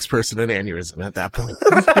Xbox person an aneurysm at that point.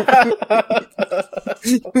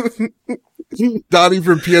 Donnie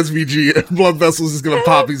from PSVG, blood vessels is gonna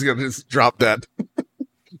pop, he's gonna just drop dead.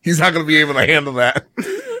 He's not gonna be able to handle that.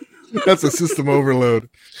 That's a system overload.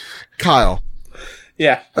 Kyle.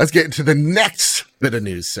 Yeah. Let's get into the next bit of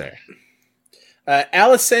news, sir.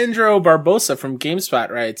 Alessandro Barbosa from GameSpot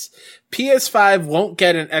writes, PS5 won't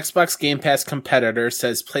get an Xbox Game Pass competitor,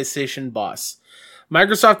 says PlayStation boss.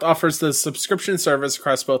 Microsoft offers the subscription service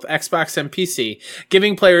across both Xbox and PC,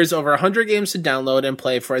 giving players over 100 games to download and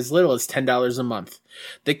play for as little as $10 a month.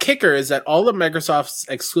 The kicker is that all of Microsoft's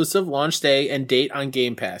exclusive launch day and date on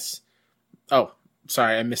Game Pass. Oh,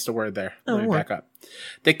 sorry, I missed a word there. Let me back up.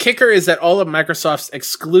 The kicker is that all of Microsoft's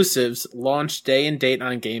exclusives launch day and date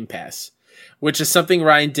on Game Pass, which is something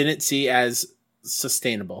Ryan didn't see as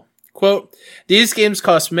sustainable. Quote, these games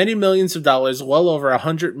cost many millions of dollars, well over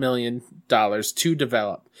 $100 million to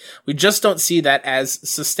develop. We just don't see that as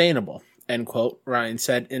sustainable, end quote, Ryan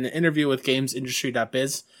said in an interview with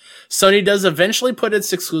GamesIndustry.biz. Sony does eventually put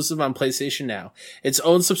its exclusive on PlayStation Now, its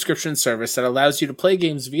own subscription service that allows you to play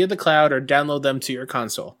games via the cloud or download them to your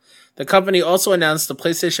console. The company also announced the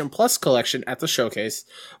PlayStation Plus collection at the showcase,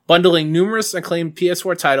 bundling numerous acclaimed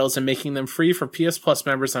PS4 titles and making them free for PS Plus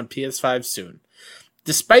members on PS5 soon.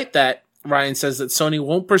 Despite that, Ryan says that Sony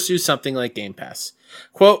won't pursue something like Game Pass.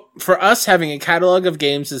 Quote, for us, having a catalog of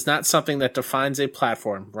games is not something that defines a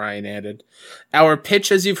platform, Ryan added. Our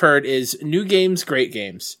pitch, as you've heard, is new games, great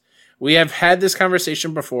games. We have had this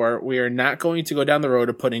conversation before. We are not going to go down the road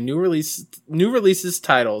of putting new releases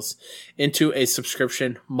titles into a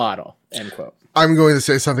subscription model, end quote. I'm going to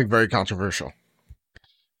say something very controversial.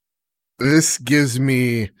 This gives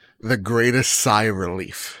me the greatest sigh of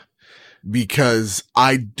relief because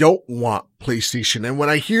I don't want PlayStation. And when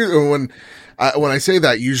I say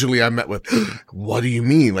that, usually I'm met with, what do you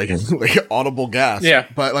mean? Like audible gasp. Yeah.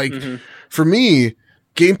 But for me,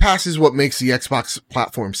 Game Pass is what makes the Xbox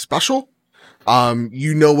platform special.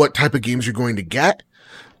 You know what type of games you're going to get.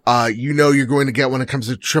 You're going to get when it comes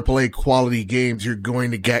to AAA quality games, you're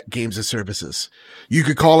going to get games as services. You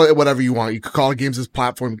could call it whatever you want. You could call it games as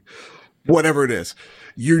platform, whatever it is.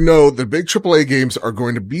 You know, the big AAA games are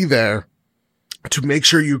going to be there to make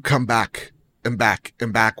sure you come back and back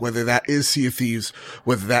and back, whether that is Sea of Thieves,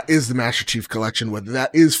 whether that is the Master Chief Collection, whether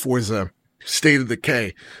that is Forza, State of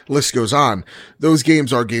Decay, list goes on. Those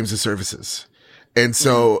games are games as services. And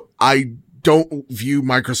so I don't view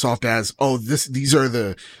Microsoft as, this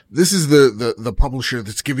is the publisher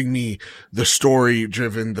that's giving me the story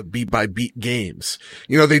driven, the beat by beat games.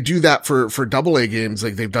 You know, they do that for AA games.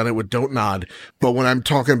 Like they've done it with Don't Nod. But when I'm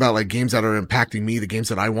talking about like games that are impacting me, the games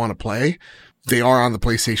that I want to play, they are on the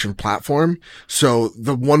PlayStation platform. So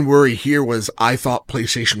the one worry here was I thought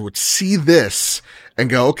PlayStation would see this and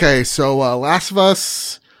go, okay, so, Last of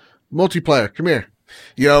Us multiplayer, come here.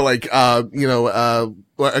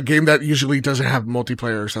 A game that usually doesn't have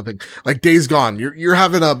multiplayer or something like Days Gone. You're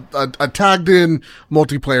having a tagged in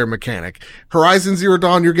multiplayer mechanic. Horizon Zero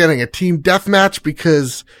Dawn, you're getting a team deathmatch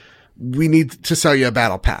because we need to sell you a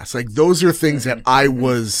battle pass. Like those are things that I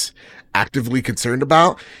was actively concerned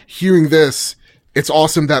about. Hearing this, it's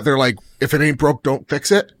awesome that they're like, if it ain't broke, don't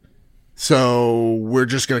fix it. So we're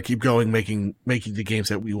just going to keep going, making the games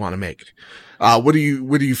that we want to make. What do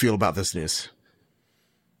you feel about this news?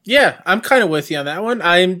 Yeah, I'm kind of with you on that one.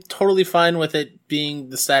 I'm totally fine with it being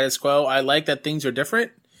the status quo. I like that things are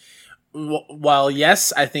different. While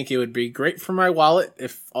yes, I think it would be great for my wallet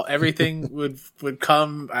if everything would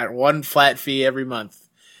come at one flat fee every month.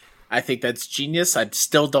 I think that's genius. I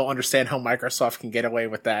still don't understand how Microsoft can get away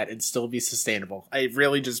with that and still be sustainable. It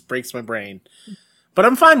really just breaks my brain. But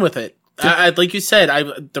I'm fine with it. I like you said,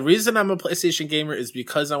 the reason I'm a PlayStation gamer is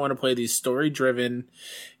because I want to play these story-driven,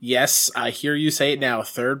 yes, I hear you say it now,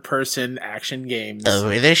 third-person action games.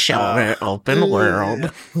 Over the shoulder, open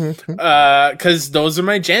world. Because those are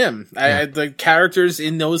my jam. The characters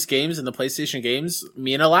in those games, in the PlayStation games,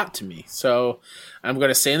 mean a lot to me. So I'm going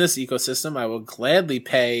to stay in this ecosystem. I will gladly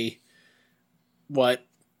pay what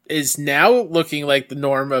is now looking like the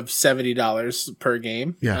norm of $70 per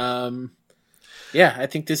game. Yeah. Yeah, I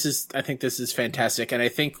think this is fantastic. And I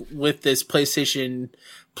think with this PlayStation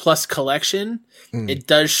Plus collection, it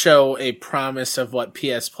does show a promise of what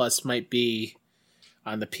PS Plus might be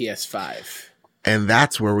on the PS5. And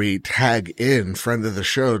that's where we tag in friend of the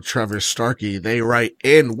show, Trevor Starkey. They write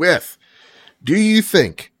in with, do you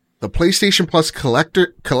think the PlayStation Plus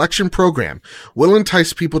collection program will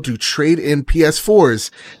entice people to trade in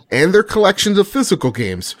PS4s and their collections of physical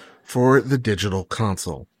games for the digital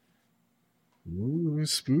console? Ooh,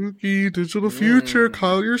 spooky digital future.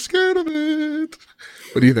 Kyle, you're scared of it.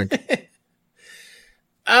 What do you think?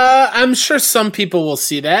 I'm sure some people will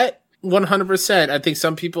see that 100%. I think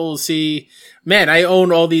some people will see, man, I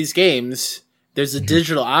own all these games. There's a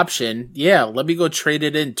digital option. Yeah, let me go trade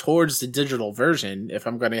it in towards the digital version if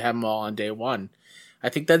I'm going to have them all on day one. I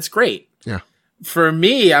think that's great. Yeah. For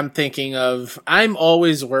me, I'm thinking of, I'm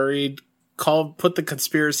always worried. Put the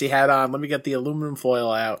conspiracy hat on. Let me get the aluminum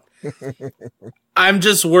foil out. I'm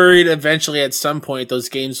just worried eventually at some point those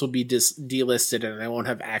games will be delisted and I won't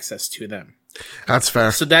have access to them. That's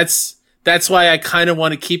fair. So that's why I kind of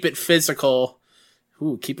want to keep it physical.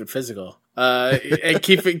 Ooh, keep it physical. And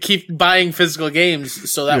keep buying physical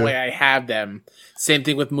games so that way I have them. Same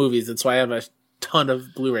thing with movies. That's why I have a ton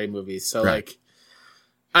of Blu-ray movies. So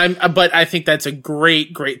but I think that's a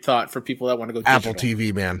great thought for people that want to go digital. Apple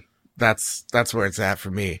TV, man. That's where it's at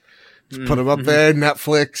for me. Just put them up there,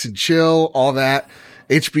 Netflix and chill, all that.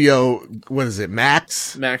 HBO, what is it?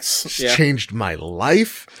 Max, yeah. Changed my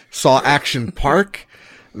life. Saw Action Park.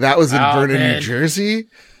 That was in Vernon, New Jersey.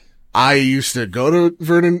 I used to go to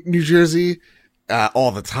Vernon, New Jersey,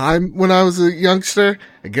 all the time when I was a youngster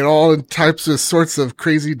and get all types of sorts of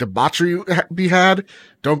crazy debauchery be had.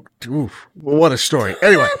 What a story.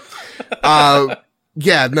 Anyway,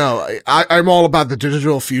 yeah, no, I'm all about the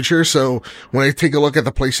digital future. So when I take a look at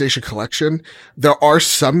the PlayStation collection, there are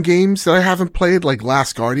some games that I haven't played, like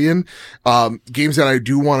Last Guardian, games that I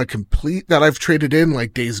do want to complete that I've traded in,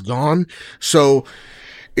 like Days Gone. So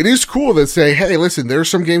it is cool to say, hey, listen, there are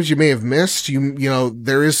some games you may have missed. You know,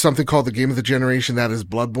 there is something called the Game of the Generation that is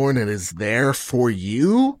Bloodborne and is there for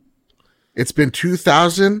you. It's been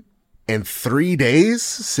 2,003 days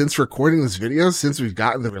since recording this video, since we've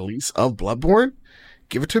gotten the release of Bloodborne.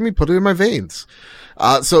 Give it to me, put it in my veins.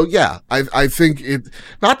 So yeah, I think it,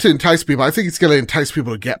 not to entice people, I think it's going to entice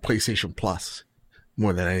people to get PlayStation Plus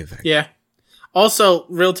more than anything. Yeah. Also,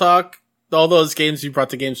 real talk, all those games you brought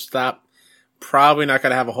to GameStop, probably not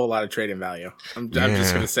going to have a whole lot of trading value. I'm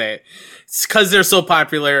just going to say it. It's because they're so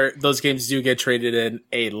popular, those games do get traded in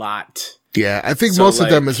a lot. Yeah, I think most of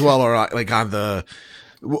them as well are like on the,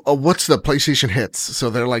 what's the PlayStation Hits? So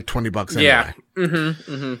they're like $20 anyway. Yeah.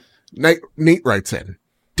 Mm-hmm. Nate writes in,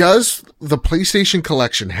 does the PlayStation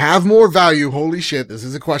collection have more value? Holy shit, this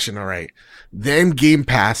is a question, all right. Than Game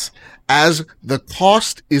Pass, as the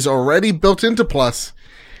cost is already built into Plus,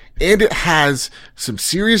 and it has some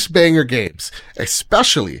serious banger games,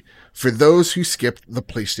 especially for those who skipped the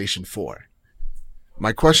PlayStation 4.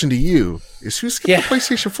 My question to you is, who skipped the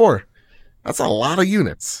PlayStation 4? That's a lot of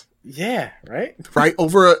units. Yeah, right? Right?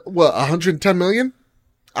 Over, 110 million?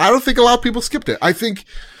 I don't think a lot of people skipped it. I think,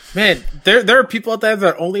 man, there are people out there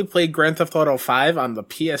that only played Grand Theft Auto 5 on the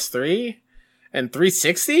PS3 and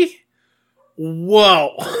 360.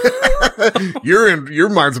 Whoa. Your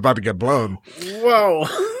mind's about to get blown. Whoa.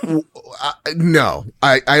 No,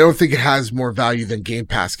 I don't think it has more value than Game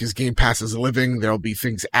Pass, because Game Pass is living. There'll be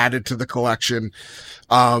things added to the collection.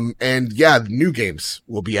 And yeah, new games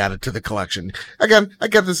will be added to the collection. Again, I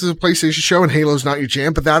get this is a PlayStation show and Halo's not your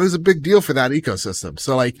jam, but that is a big deal for that ecosystem.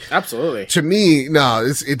 So like, absolutely. To me, no,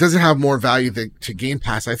 it doesn't have more value to Game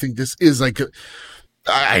Pass. I think this is like,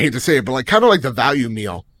 I hate to say it, but like kind of like the value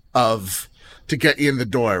meal to get you in the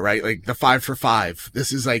door, right? Like the 5 for $5.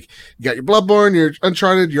 This is like, you got your Bloodborne, your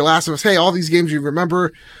Uncharted, your Last of Us. Hey, all these games you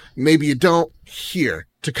remember, maybe you don't, here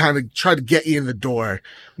to kind of try to get you in the door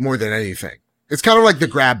more than anything. It's kind of like the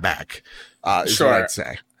grab bag, is what I'd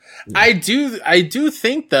say. I do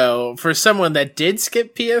think though, for someone that did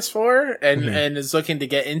skip PS4 and is looking to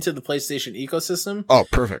get into the PlayStation ecosystem. Oh,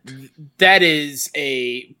 perfect. That is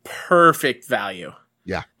a perfect value.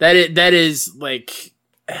 Yeah. That is like,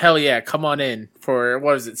 hell yeah, come on in for,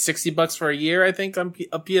 what is it, $60 for a year, I think, on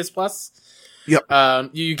a PS Plus? Yep.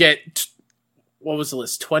 You get, what was the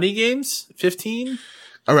list, 20 games? 15?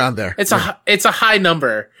 Around there. It's a high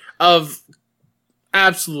number of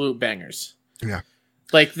absolute bangers. Yeah.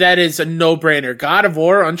 Like, that is a no-brainer. God of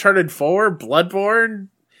War, Uncharted 4, Bloodborne,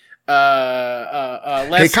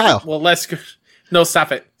 hey, Kyle. Well, no,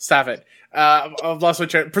 stop it. I've lost my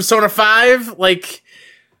train. Persona 5, like,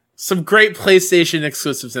 some great PlayStation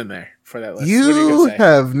exclusives in there for that list. You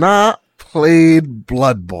have not played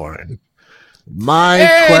Bloodborne.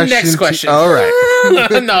 Next question. All right.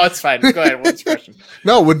 No, it's fine. Go ahead. What's the question?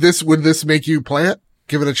 No, would this make you play it?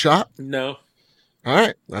 Give it a shot? No. All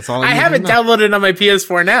right. That's all I have it downloaded on my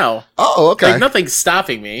PS4 now. Oh, okay. Like, nothing's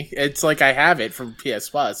stopping me. It's like I have it from PS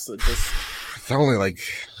Plus. So it's only like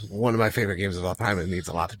one of my favorite games of all time. It means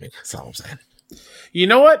a lot to me. That's all I'm saying. You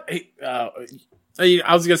know what?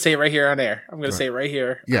 I was going to say it right here on air. I'm going to say it right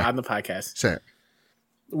here on the podcast. Say it.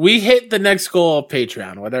 We hit the next goal of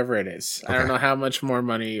Patreon, whatever it is. Okay. I don't know how much more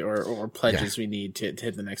money or pledges we need to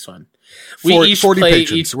hit the next one. We each 40 play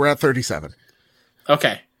patrons. We're at 37.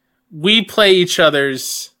 Okay. We play each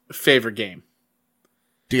other's favorite game.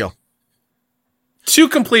 Deal. To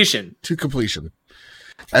completion.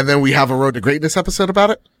 And then we have a Road to Greatness episode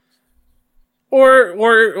about it?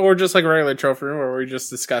 Or just like a regular trophy room where we just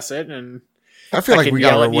discuss it, and I feel like we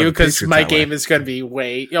got to you because my game is going to be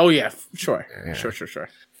way. Oh yeah, sure.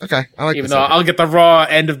 Okay, I like. Even though I'll get the raw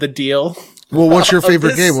end of the deal. Well, what's your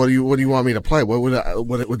favorite game? What do you want me to play? What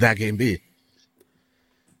would that game be?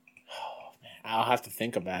 I'll have to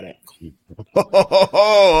think about it.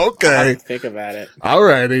 Oh, okay. I'll have to think about it.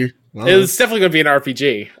 Alrighty. Well, it's definitely going to be an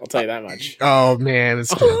RPG. I'll tell you that much. Oh man,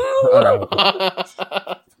 it's good.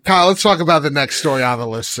 Right. Kyle, let's talk about the next story on the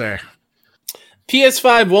list, sir.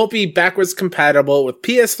 PS5 won't be backwards compatible with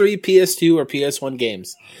PS3, PS2, or PS1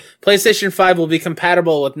 games. PlayStation 5 will be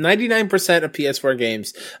compatible with 99% of PS4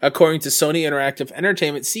 games, according to Sony Interactive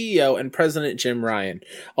Entertainment CEO and President Jim Ryan,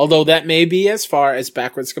 although that may be as far as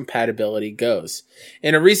backwards compatibility goes.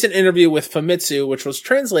 In a recent interview with Famitsu, which was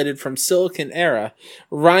translated from Silicon Era,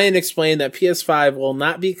 Ryan explained that PS5 will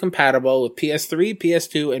not be compatible with PS3,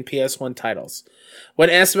 PS2, and PS1 titles. When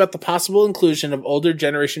asked about the possible inclusion of older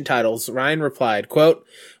generation titles, Ryan replied, quote,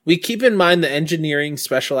 "We keep in mind the engineering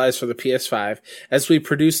specialized for the PS5 as we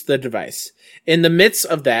produce the device. In the midst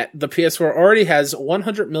of that, the PS4 already has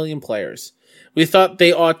 100 million players. We thought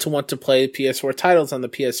they ought to want to play PS4 titles on the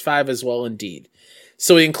PS5 as well indeed.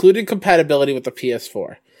 So we included compatibility with the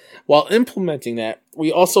PS4. While implementing that,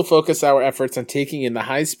 we also focus our efforts on taking in the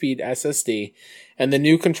high-speed SSD and the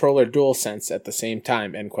new controller DualSense at the same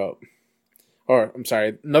time," end quote. Or, I'm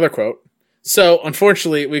sorry, another quote. "So,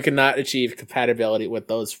 unfortunately, we could not achieve compatibility with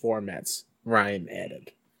those formats," Ryan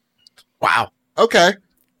added. Wow. Okay.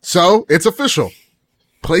 So, it's official.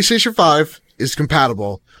 PlayStation 5 is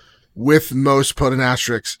compatible with most, put an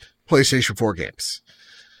asterisk, PlayStation 4 games.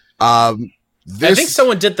 I think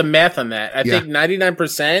someone did the math on that. I think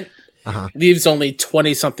 99% leaves only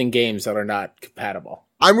 20-something games that are not compatible.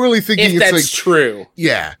 I'm really thinking if that's true.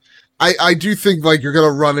 Yeah. I do think like you're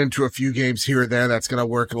going to run into a few games here and there that's going to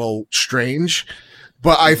work a little strange,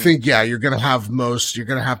 but I think, you're going to have you're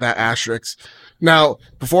going to have that asterisk. Now,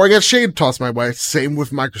 before I get shade tossed my way, same with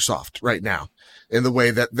Microsoft right now in the way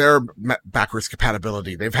that their backwards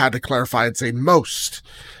compatibility, they've had to clarify and say most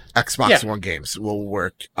Xbox One games will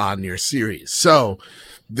work on your series. So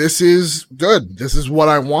this is good. This is what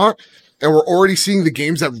I want. And we're already seeing the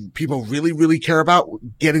games that people really, really care about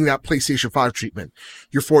getting that PlayStation 5 treatment.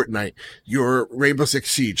 Your Fortnite, your Rainbow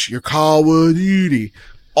Six Siege, your Call of Duty,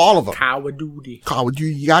 all of them. Call of Duty.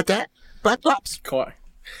 You got that? Black Ops?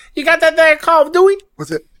 You got that there, Call of Duty?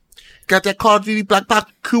 What's it? Got that Call of Duty Black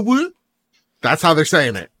Ops? Cool? That's how they're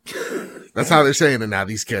saying it. That's how they're saying it now,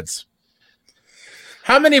 these kids.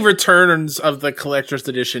 How many returns of the collector's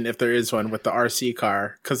edition, if there is one, with the RC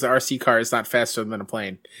car? Because the RC car is not faster than a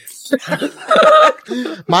plane.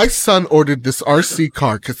 My son ordered this RC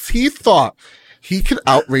car because he thought he could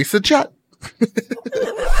outrace a jet.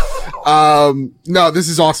 No, this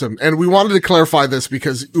is awesome. And we wanted to clarify this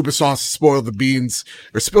because Ubisoft spilled the beans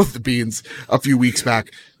a few weeks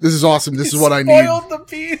back. This is awesome. This is what I need. Spoiled the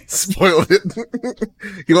beans. Spoiled it.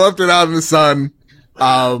 He left it out in the sun.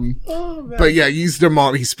 But yeah, used them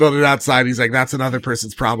all. He spilled it outside. He's like, that's another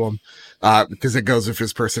person's problem. Because it goes with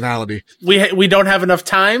his personality. We don't have enough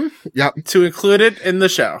time to include it in the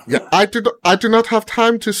show. Yeah, I do not have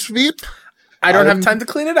time to sweep. I don't have time to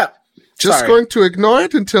clean it up. Just going to ignore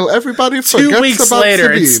it until everybody forgets about 2 weeks later,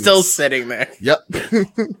 Sabine. it's still sitting there. Yep.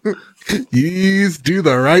 Please do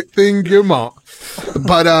the right thing, your mom.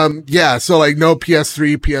 But, yeah, so like no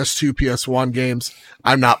PS3, PS2, PS1 games.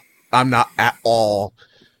 I'm not at all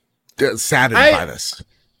saddened by this.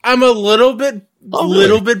 I'm a little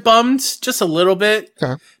bit bummed, just a little bit,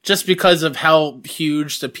 just because of how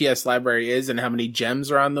huge the PS library is and how many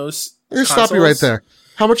gems are on those consoles. Stop you right there.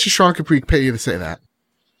 How much does Sean Capri pay you to say that?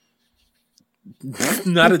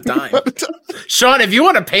 Not a dime. Sean, if you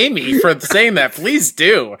want to pay me for saying that, please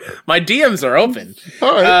do. My DMs are open.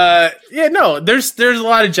 All right. Yeah, no, there's a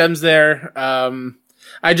lot of gems there.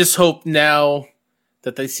 I just hope now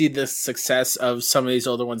that they see the success of some of these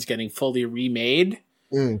older ones getting fully remade.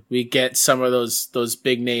 We get some of those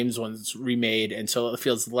big names ones remade, and so it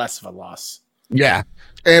feels less of a loss. Yeah.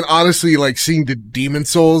 And honestly, like seeing the Demon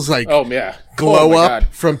Souls glow up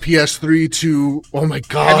from PS3 to, oh my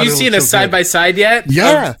God. Have you seen a side by side yet?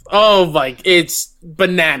 Yeah. It's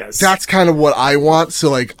bananas. That's kind of what I want. So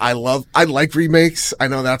like, I like remakes. I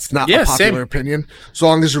know that's not a popular opinion. So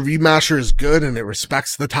long as a remaster is good and it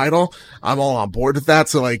respects the title, I'm all on board with that.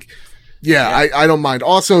 So like, I don't mind.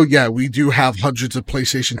 Also, we do have hundreds of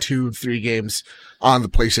PlayStation 2 and 3 games on the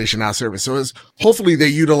PlayStation Now service. So hopefully they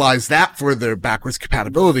utilize that for their backwards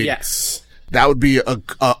compatibility. Yes. That would be a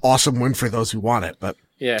awesome win for those who want it. But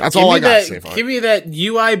that's all I got to say for it. Give me that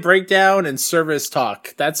UI breakdown and service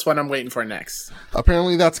talk. That's what I'm waiting for next.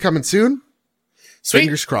 Apparently that's coming soon. Sweet.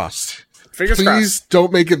 Fingers crossed. Please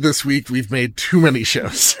don't make it this week. We've made too many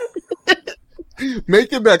shows.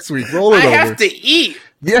 Make it next week. Roll it over. I have to eat.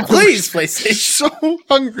 Yeah. Please, PlayStation. So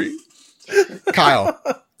hungry. Kyle.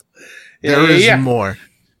 There is more.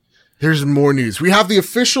 There's more news. We have the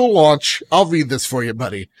official launch. I'll read this for you,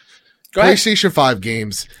 buddy. Go ahead. PlayStation 5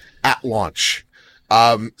 games at launch.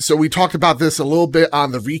 So we talked about this a little bit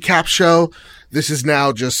on the recap show. This is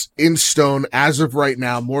now just in stone as of right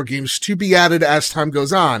now. More games to be added as time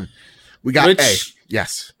goes on. We got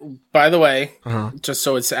Yes. By the way, just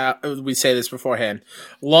so it's out, we say this beforehand.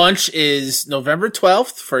 Launch is November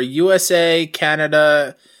 12th for USA,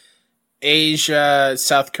 Canada, Asia,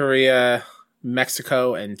 South Korea,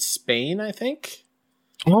 Mexico, and Spain, I think.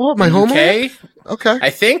 Oh, my home? Okay. I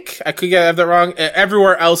think. I could have that wrong.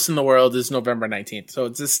 Everywhere else in the world is November 19th. So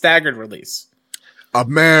it's a staggered release.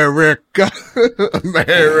 America.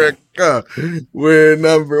 America. We're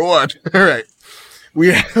number one. All right.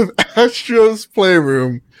 We have Astro's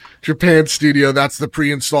Playroom, Japan Studio. That's the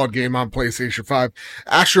pre-installed game on PlayStation 5.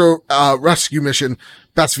 Astro Rescue Mission,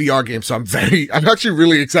 best VR game. So I'm actually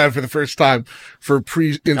really excited for the first time for a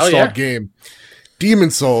pre-installed game.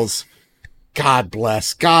 Demon Souls. God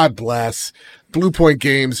bless. Blue Point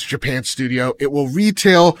Games, Japan Studio. It will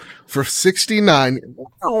retail for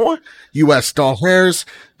 $69 US dollars.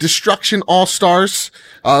 Destruction All-Stars,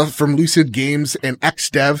 from Lucid Games and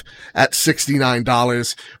XDev at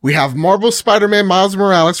 $69. We have Marvel Spider-Man Miles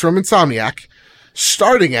Morales from Insomniac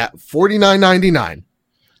starting at $49.99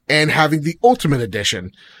 and having the Ultimate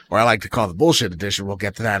Edition, or I like to call the Bullshit Edition. We'll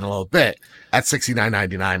get to that in a little bit at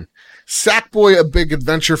 $69.99. Sackboy: A Big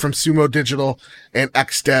Adventure from Sumo Digital and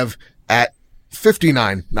XDev at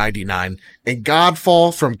 $59.99, and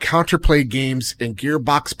Godfall from Counterplay Games and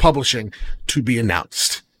Gearbox Publishing to be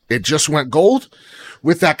announced. It just went gold.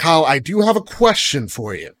 With that, Kyle, I do have a question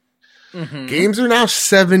for you. Games are now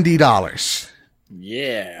 $70.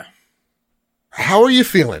 Yeah. How are you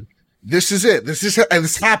feeling? This is it.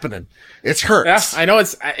 It's happening. It hurts. Yeah, I know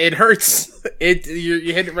it hurts.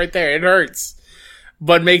 You hit it right there. It hurts,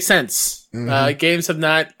 but makes sense. Games have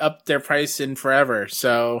not upped their price in forever,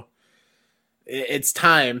 so it's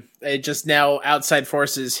time. It just now outside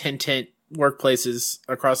forces hint workplaces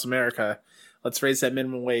across America. Let's raise that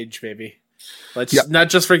minimum wage, baby. Let's not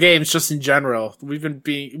just for games, just in general. We've been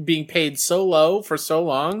being paid so low for so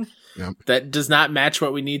long that does not match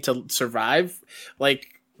what we need to survive.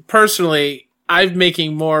 Like, personally, I'm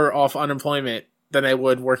making more off unemployment than I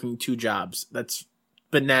would working 2 jobs. That's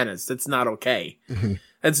bananas. That's not okay. Mm-hmm.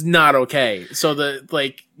 That's not okay. So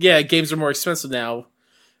games are more expensive now.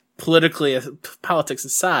 Politically, politics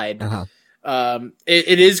aside,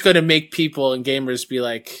 it is going to make people and gamers be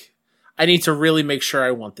like, I need to really make sure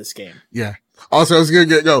I want this game. Yeah. Also, I was going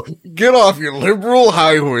to get off your liberal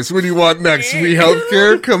high horse. What do you want next? Free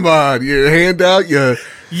healthcare? Come on. Your handout?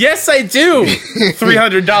 Yes, I do.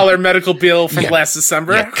 $300 medical bill from last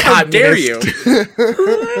December. How dare you?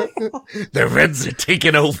 The Reds are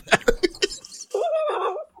taking over.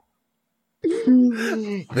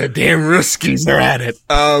 The damn Ruskies are at it.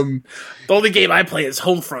 The only game I play is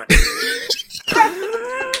Homefront.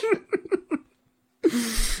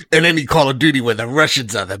 And any Call of Duty where the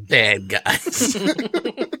Russians are the bad guys.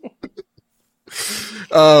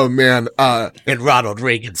 Oh man. And Ronald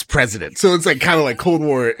Reagan's president. So it's like kind of like Cold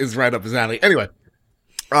War is right up his alley. Anyway.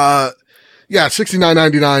 Yeah,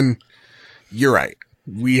 $69.99. You're right.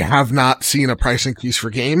 We have not seen a price increase for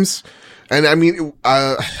games. And I mean,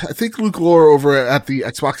 I think Luke Lore over at the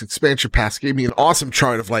Xbox Expansion Pass gave me an awesome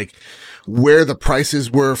chart of like where the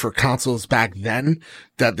prices were for consoles back then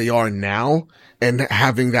that they are now, and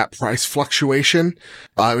having that price fluctuation,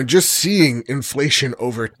 and just seeing inflation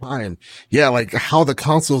over time. Yeah, like how the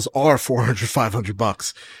consoles are $400,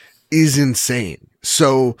 $500 is insane.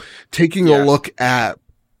 So taking a look at,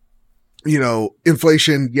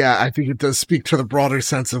 inflation, I think it does speak to the broader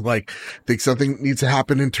sense of like, I think something needs to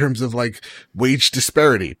happen in terms of like wage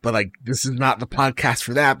disparity, but like, this is not the podcast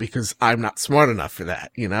for that because I'm not smart enough for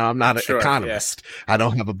that. I'm not an economist. Yeah. I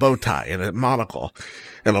don't have a bow tie and a monocle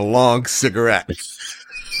and a long cigarette.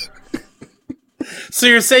 So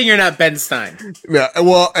you're saying you're not Ben Stein? Yeah.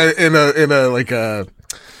 Well, in a like a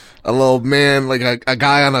little man, like a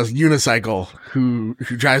guy on a unicycle who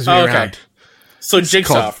drives me around. So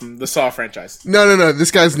Jigsaw from the Saw franchise. No. This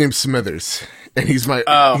guy's named Smithers, and he's my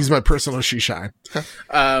personal she shine.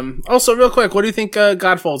 Also, real quick, what do you think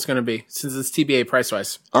Godfall's going to be since it's TBA price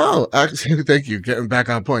wise? Oh, actually, thank you, getting back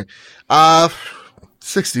on point.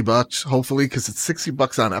 $60, hopefully, because it's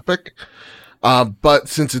 $60 on Epic. But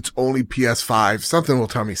since it's only PS5, something will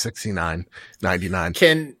tell me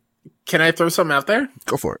 $69.99. Can I throw something out there?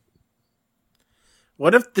 Go for it.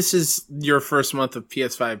 What if this is your first month of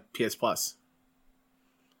PS5 PS Plus?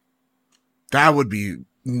 That would be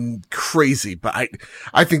crazy, but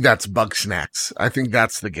I think that's Bug Snacks. I think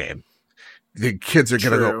that's the game. The kids are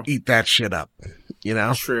going to go eat that shit up,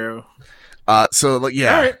 True. So like,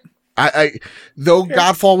 yeah, right. Though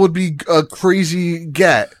Godfall would be a crazy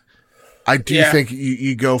get, I do think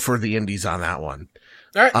you go for the indies on that one.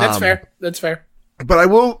 All right. That's fair. That's fair. But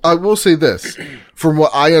I will say this, from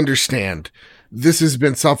what I understand, this has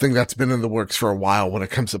been something that's been in the works for a while when it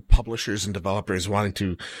comes to publishers and developers wanting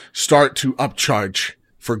to start to upcharge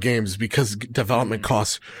for games because development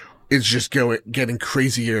costs is just getting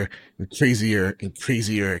crazier and crazier and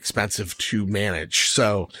crazier expensive to manage.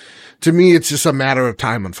 So to me, it's just a matter of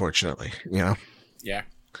time, unfortunately, Yeah.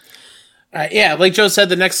 Like Joe said,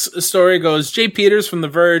 the next story goes, Jay Peters from The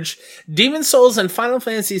Verge. Demon's Souls and Final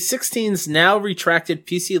Fantasy XVI's now retracted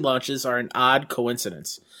PC launches are an odd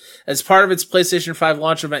coincidence. As part of its PlayStation 5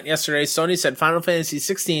 launch event yesterday, Sony said Final Fantasy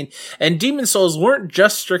XVI and Demon's Souls weren't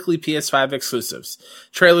just strictly PS5 exclusives.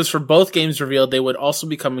 Trailers for both games revealed they would also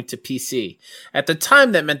be coming to PC. At the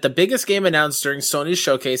time, that meant the biggest game announced during Sony's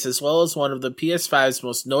showcase, as well as one of the PS5's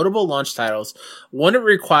most notable launch titles, wouldn't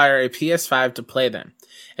require a PS5 to play them.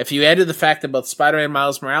 If you added the fact that both Spider-Man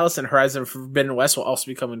Miles Morales and Horizon Forbidden West will also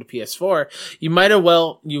be coming to PS4, you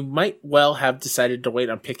might well have decided to wait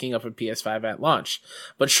on picking up a PS5 at launch.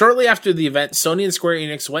 But shortly after the event, Sony and Square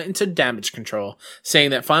Enix went into damage control, saying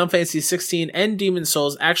that Final Fantasy XVI and Demon's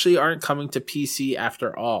Souls actually aren't coming to PC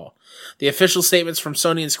after all. The official statements from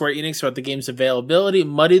Sony and Square Enix about the game's availability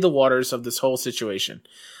muddy the waters of this whole situation.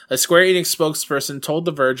 A Square Enix spokesperson told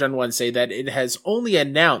The Verge on Wednesday that it has only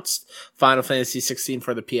announced Final Fantasy XVI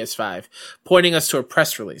for the PS5, pointing us to a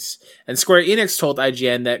press release. And Square Enix told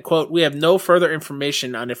IGN that, quote, "We have no further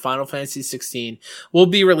information on if Final Fantasy XVI will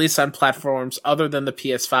be released on platforms other than the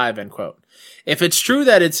PS5, end quote. If it's true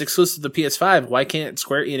that it's exclusive to the PS5, why can't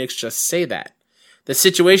Square Enix just say that? The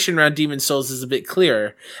situation around Demon's Souls is a bit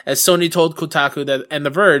clearer, as Sony told Kotaku and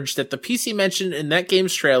The Verge that the PC mentioned in that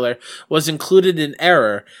game's trailer was included in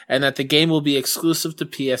error and that the game will be exclusive to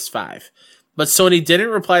PS5. But Sony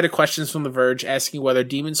didn't reply to questions from The Verge asking whether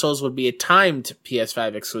Demon's Souls would be a timed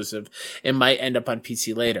PS5 exclusive and might end up on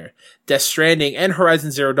PC later. Death Stranding and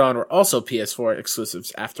Horizon Zero Dawn were also PS4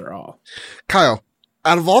 exclusives after all. Kyle,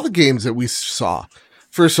 out of all the games that we saw,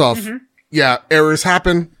 first off, yeah, errors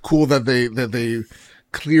happen. Cool that they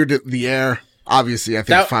cleared the air. Obviously, I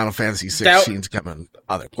think Final Fantasy 16 is coming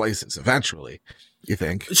other places eventually. You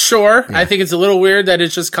think? Sure. Yeah. I think it's a little weird that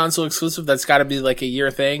it's just console exclusive. That's got to be like a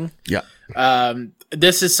year thing. Yeah.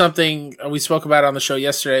 This is something we spoke about on the show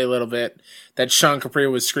yesterday a little bit that Sean Capri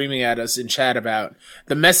was screaming at us in chat about.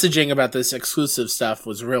 The messaging about this exclusive stuff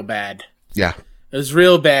was real bad. Yeah. It was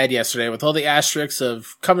real bad yesterday with all the asterisks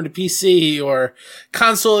of coming to PC or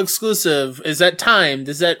console exclusive. Is that timed?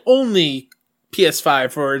 Is that only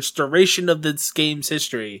PS5 for its duration of this game's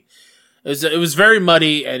history? It was very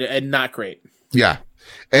muddy and not great. Yeah.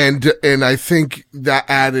 And I think that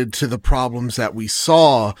added to the problems that we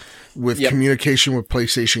saw with communication with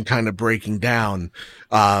PlayStation kind of breaking down,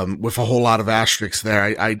 with a whole lot of asterisks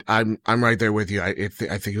there. I'm right there with you. I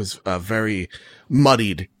think it was, very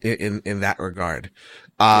muddied in that regard.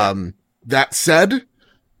 That said,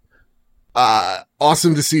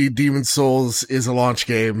 awesome to see Demon's Souls is a launch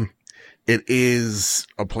game. It is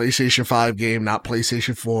a PlayStation 5 game, not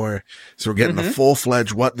PlayStation 4. So we're getting the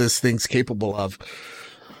full-fledged what this thing's capable of.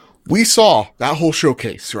 We saw that whole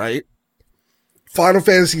showcase, right? Final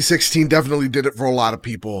Fantasy 16 definitely did it for a lot of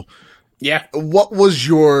people. Yeah. What was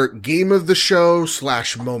your game of the show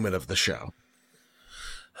 / moment of the show?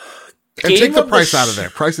 And take the price out of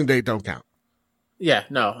there. Price and date don't count. Yeah,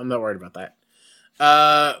 no, I'm not worried about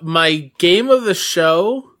that. My game of the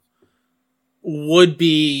show would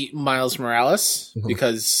be Miles Morales,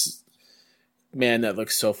 because, man, that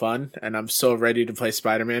looks so fun, and I'm so ready to play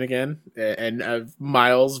Spider-Man again, and a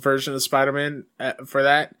Miles version of Spider-Man for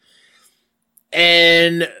that.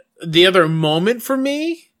 And the other moment for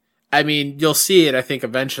me, I mean, you'll see it, I think,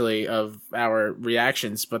 eventually of our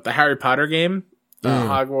reactions, but the Harry Potter game,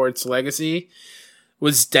 Hogwarts Legacy,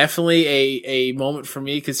 was definitely a moment for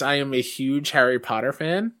me because I am a huge Harry Potter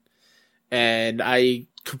fan, and I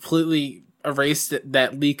completely erased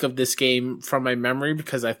that leak of this game from my memory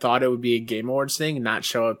because I thought it would be a Game Awards thing, not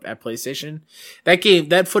show up at PlayStation.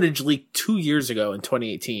 That footage leaked 2 years ago in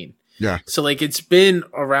 2018. Yeah. So like it's been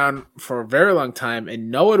around for a very long time, and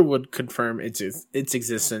no one would confirm its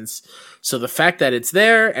existence. So the fact that it's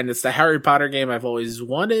there and it's the Harry Potter game I've always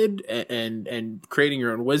wanted, and creating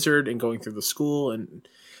your own wizard and going through the school and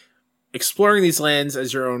exploring these lands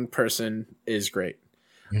as your own person is great.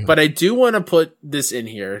 But I do want to put this in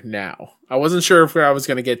here now. I wasn't sure if I was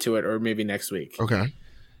going to get to it or maybe next week. Okay.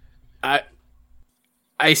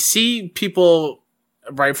 I see people,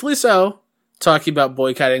 rightfully so, talking about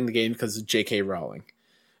boycotting the game because of J.K. Rowling.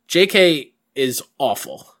 J.K. is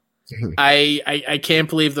awful. I can't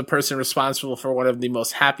believe the person responsible for one of the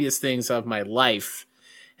most happiest things of my life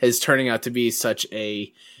is turning out to be such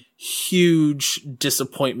a huge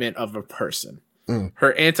disappointment of a person.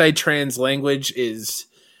 Her anti-trans language is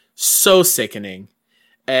so sickening,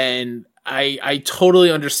 and I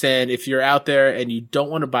totally understand if you're out there and you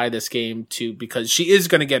don't want to buy this game because she is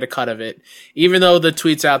going to get a cut of it, even though the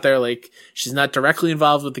tweets out there like she's not directly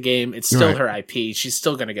involved with the game. It's still her IP. She's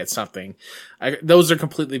still going to get something. Those are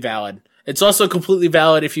completely valid. It's also completely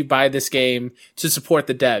valid if you buy this game to support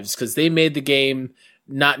the devs because they made the game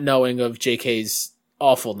not knowing of JK's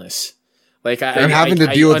awfulness. Like having to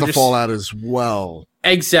deal with the fallout as well.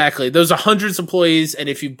 Exactly. Those are hundreds of employees, and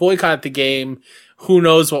if you boycott the game, who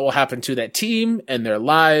knows what will happen to that team and their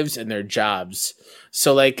lives and their jobs.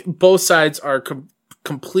 So like both sides are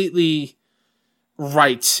completely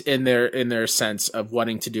right in their sense of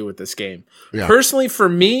wanting to do with this game. Yeah. Personally, for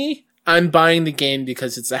me, I'm buying the game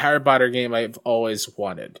because it's a Harry Potter game I've always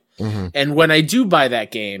wanted. And when I do buy that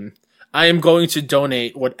game, I am going to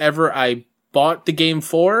donate whatever I bought the game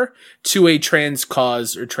for to a trans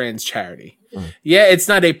cause or trans charity. Yeah, it's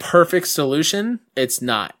not a perfect solution. It's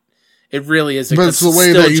not. It really isn't. But it's the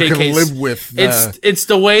way that you can live with. It's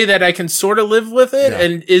the way that I can sort of live with it. Yeah.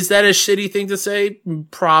 And is that a shitty thing to say?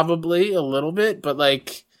 Probably a little bit, but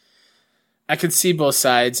like I can see both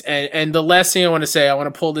sides. And the last thing I want to say, I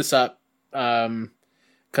want to pull this up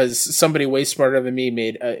because somebody way smarter than me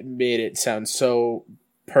made it sound so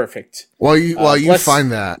perfect. While you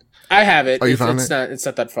find that, I have it. Oh, you found it? It's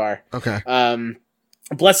not that far. Okay.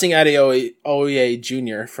 Blessing Adeoye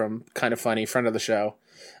Jr. from Kind of Funny, friend of the show.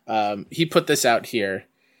 He put this out here.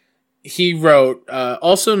 He wrote,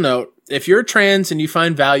 also note, if you're trans and you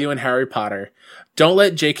find value in Harry Potter, don't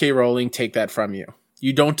let J.K. Rowling take that from you.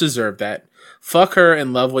 You don't deserve that. Fuck her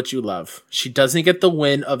and love what you love. She doesn't get the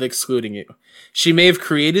win of excluding you. She may have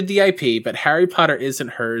created the IP, but Harry Potter isn't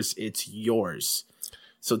hers, it's yours.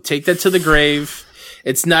 So take that to the grave.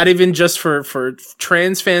 It's not even just for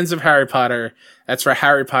trans fans of Harry Potter. That's for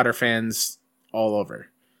Harry Potter fans all over.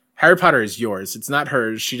 Harry Potter is yours. It's not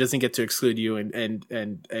hers. She doesn't get to exclude you and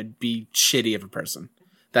be shitty of a person.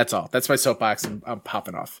 That's all. That's my soapbox, and I'm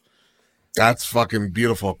popping off. That's fucking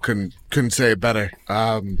beautiful. Couldn't say it better.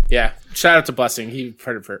 Yeah. Shout out to Blessing. He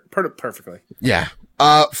put it perfectly. Yeah.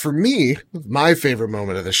 For me, my favorite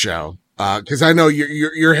moment of the show, cause I know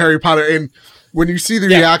you're Harry Potter, and when you see the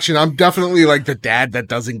reaction, I'm definitely like the dad that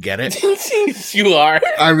doesn't get it. You are.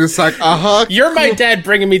 I'm just like, You're my dad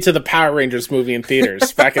bringing me to the Power Rangers movie in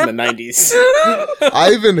theaters back in the 90s.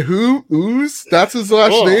 Ivan Ooze? That's his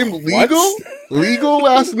last name? Legal? What? Legal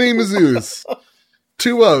last name is Ooze.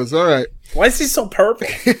 2 O's. All right. Why is he so purple?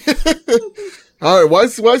 All right. Why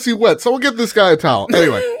is he wet? Someone get this guy a towel.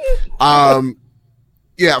 Anyway.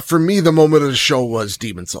 Yeah, for me, the moment of the show was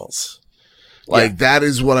Demon Souls. Like, that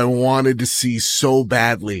is what I wanted to see so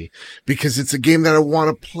badly, because it's a game that I want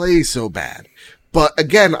to play so bad. But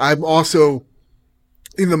again, I'm also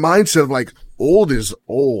in the mindset of like, old is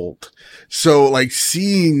old. So like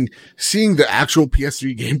seeing the actual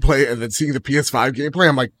PS3 gameplay and then seeing the PS5 gameplay,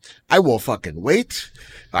 I'm like, I will fucking wait.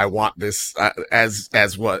 I want this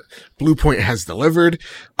as what Bluepoint has delivered.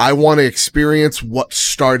 I want to experience what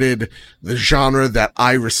started the genre that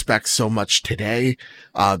I respect so much today,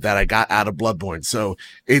 that I got out of Bloodborne. So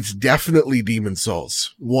it's definitely Demon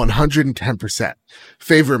Souls. 110%.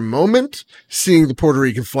 Favorite moment? Seeing the Puerto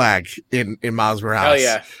Rican flag in Miles Morales. Oh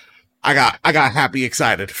yeah. I got happy,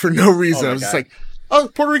 excited for no reason. I was just like, oh,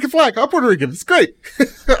 Puerto Rican flag. I'm Puerto Rican. It's great.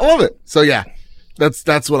 I love it. So yeah,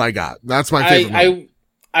 that's what I got. That's my favorite moment.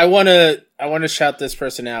 I want to shout this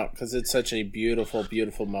person out because it's such a beautiful,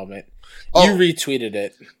 beautiful moment. Oh, you retweeted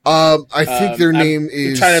it. I think their name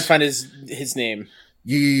is... I'm trying to find his name.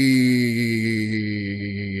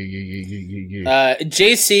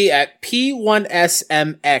 JC at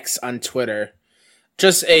P1SMX on Twitter.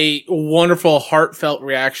 Just a wonderful, heartfelt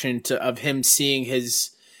reaction of him seeing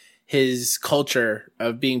his culture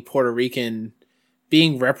of being Puerto Rican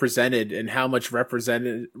being represented, and how much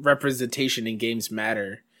representation in games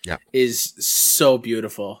matter is so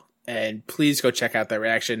beautiful. And please go check out that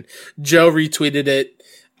reaction. Joe retweeted it.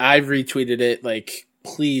 I retweeted it. Like,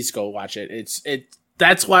 please go watch it.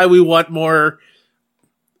 That's why we want more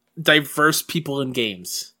diverse people in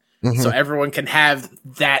games. Mm-hmm. So everyone can have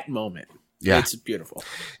that moment. Yeah. It's beautiful.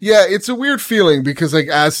 Yeah, it's a weird feeling because, like,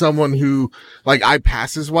 as someone who, like, I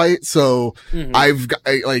pass as white, so I've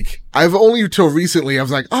only till recently, I was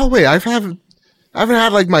like, oh wait, I haven't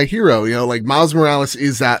had like my hero, you know, like Miles Morales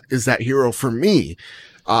is that hero for me.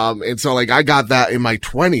 And so like I got that in my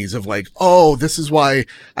 20s of like, oh, this is why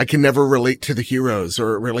I can never relate to the heroes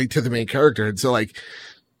or relate to the main character. And so like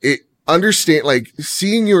understand, like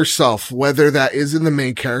seeing yourself, whether that is in the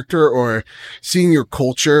main character or seeing your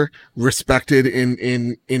culture respected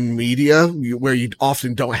in media where you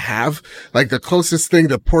often don't have, like the closest thing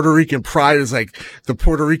to Puerto Rican pride is like the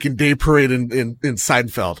Puerto Rican Day Parade in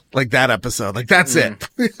Seinfeld, like that episode, like that's it.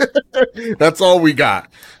 That's all we got.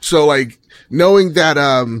 So like knowing that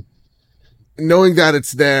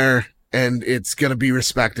it's there and it's going to be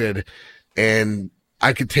respected, and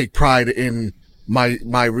I could take pride in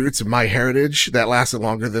my roots and my heritage that lasted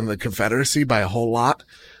longer than the Confederacy by a whole lot.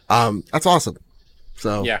 That's awesome.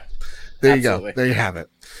 So yeah, there you go. There you have it.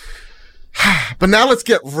 But now let's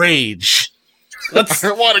get rage. I want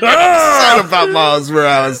to get upset about Miles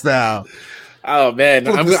Morales now. Oh man,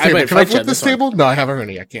 Can I flip this table? No, I haven't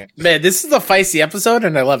really. I can't. Man, this is a feisty episode,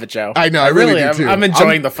 and I love it, Joe. I know. I really do too. I'm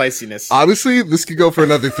enjoying the feistiness. Honestly, this could go for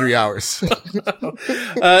another 3 hours.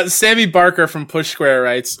 Sammy Barker from Push Square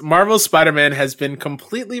writes, Marvel's Spider-Man has been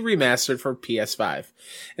completely remastered for PS5.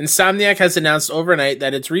 Insomniac has announced overnight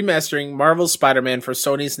that it's remastering Marvel's Spider-Man for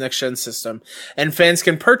Sony's next-gen system, and fans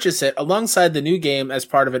can purchase it alongside the new game as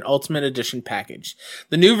part of an Ultimate Edition package.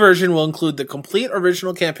 The new version will include the complete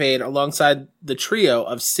original campaign alongside the trio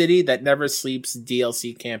of City That Never Sleeps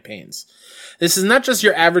DLC campaigns. This is not just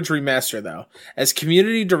your average remaster, though. As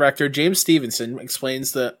community director James Stevenson explained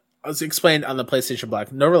on the PlayStation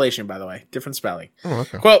blog. No relation, by the way. Different spelling. Oh,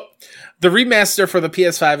 okay. Quote, the remaster for the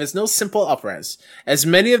PS5 is no simple upres, as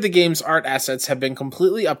many of the game's art assets have been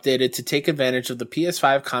completely updated to take advantage of the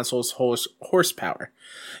PS5 console's horsepower.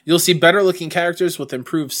 You'll see better looking characters with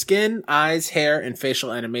improved skin, eyes, hair, and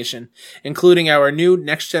facial animation, including our new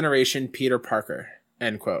next generation Peter Parker.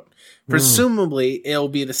 End quote. Presumably, it'll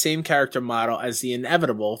be the same character model as the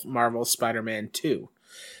inevitable Marvel Spider-Man 2.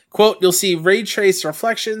 Quote, you'll see ray trace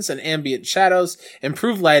reflections and ambient shadows,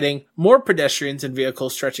 improved lighting, more pedestrians and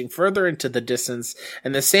vehicles stretching further into the distance,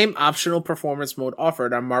 and the same optional performance mode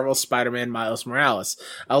offered on Marvel's Spider-Man Miles Morales,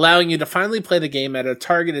 allowing you to finally play the game at a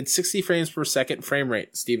targeted 60 frames per second frame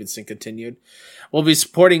rate, Stevenson continued. We'll be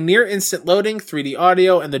supporting near instant loading, 3D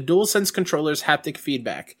audio, and the DualSense controller's haptic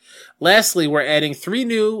feedback. Lastly, we're adding three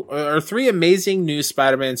amazing new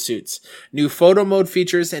Spider-Man suits, new photo mode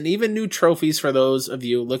features, and even new trophies for those of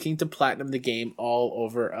you looking to platinum the game all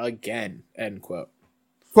over again. End quote.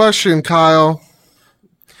 Question, Kyle.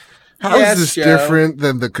 How Yes, is this Joe. different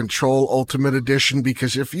than the Control Ultimate Edition?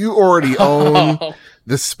 Because if you already own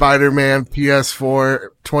the Spider-Man PS4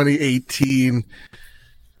 2018,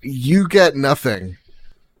 you get nothing.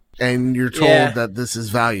 And you're told that this is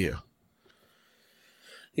value.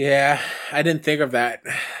 Yeah, I didn't think of that.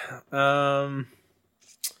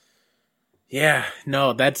 Yeah,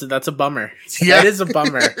 no, that's a bummer. Yeah. That is a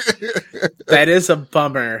bummer. That is a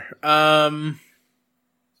bummer.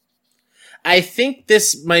 I think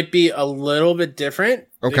this might be a little bit different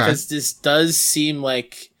because this does seem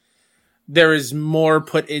like there is more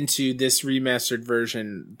put into this remastered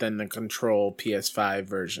version than the Control PS5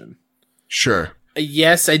 version. Sure.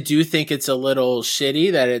 Yes, I do think it's a little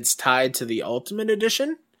shitty that it's tied to the Ultimate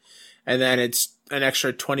Edition, and then it's an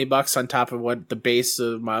extra $20 on top of what the base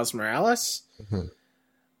of Miles Morales. Mm-hmm.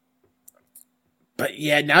 But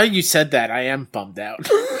yeah, now you said that, I am bummed out.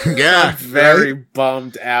 Yeah. I'm very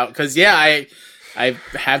bummed out because I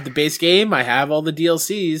have the base game, I have all the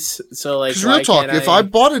DLCs, so like, Real talk, if I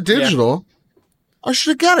bought a digital, I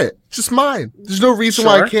should get it. It's just mine. There's no reason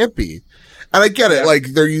why it can't be. And I get it, like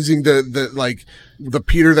they're using the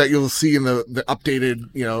Peter that you'll see in the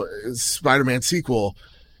updated, Spider-Man sequel.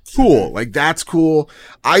 Cool. Like that's cool.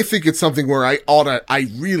 I think it's something where I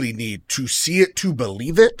really need to see it to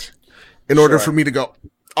believe it in order for me to go,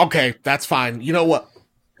 okay, that's fine. You know what?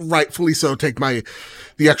 Rightfully so. Take the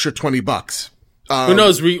extra $20. Who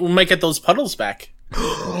knows? We might get those puddles back.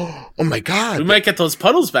 Oh my God. We might get those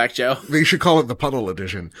puddles back, Joe. They should call it the Puddle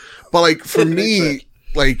Edition. But like for me,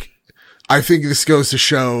 like, I think this goes to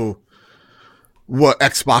show what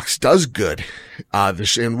Xbox does good,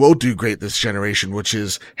 and will do great this generation, which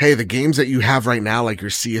is, hey, the games that you have right now, like your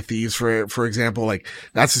Sea of Thieves, for example, like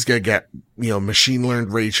that's just going to get, machine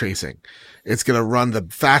learned ray tracing. It's going to run the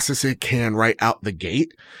fastest it can right out the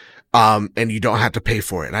gate. And you don't have to pay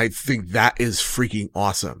for it. And I think that is freaking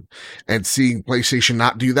awesome. And seeing PlayStation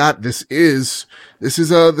not do that, this is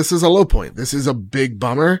a low point. This is a big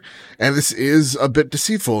bummer. And this is a bit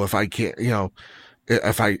deceitful if I can't,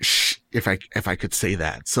 if I could say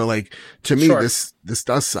that. So like, to me, this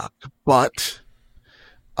does suck, but,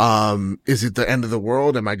 is it the end of the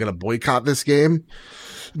world? Am I going to boycott this game?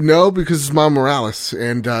 No, because it's Miles Morales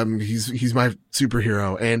and, he's my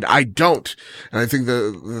superhero and I don't. And I think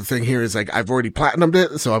the thing here is like, I've already platinumed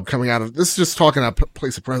it. So I'm coming out of this is just talking about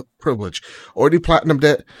place of privilege. Already platinumed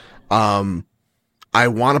it. I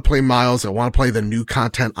want to play Miles. I want to play the new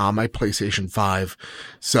content on my PlayStation 5.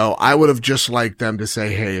 So I would have just liked them to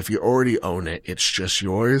say, hey, if you already own it, it's just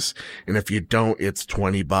yours. And if you don't, it's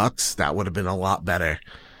 $20. That would have been a lot better.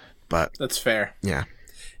 But that's fair. Yeah.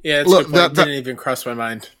 Yeah, it's that didn't even cross my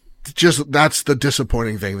mind. That's the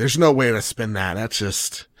disappointing thing. There's no way to spin that. That's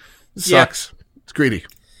just sucks. It's greedy.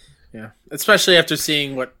 Yeah, especially after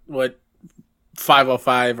seeing what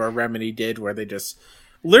 505 or Remedy did, where they just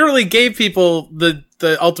literally gave people the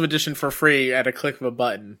Ultimate Edition for free at a click of a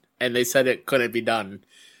button, and they said it couldn't be done.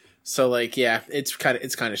 So like, yeah, it's kind of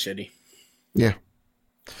shitty. Yeah.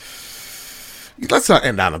 Let's not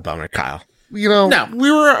end on a bummer, Kyle. No.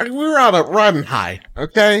 we were on a run high,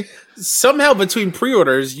 okay? Somehow between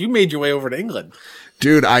pre-orders, you made your way over to England.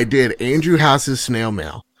 Dude, I did. Andrew House's Snail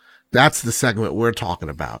Mail. That's the segment we're talking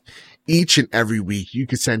about. Each and every week, you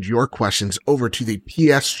can send your questions over to the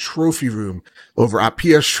PS Trophy Room over at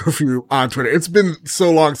PS Trophy Room on Twitter. It's been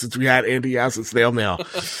so long since we had Andy House's Snail Mail.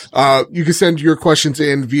 You can send your questions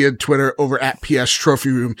in via Twitter over at PS Trophy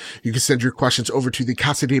Room. You can send your questions over to the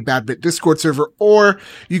Casa de Badbit Discord server, or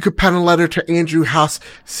you could pen a letter to Andrew House,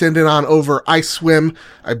 send it on over. I swim,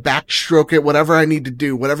 I backstroke it, whatever I need to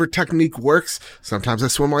do, whatever technique works. Sometimes I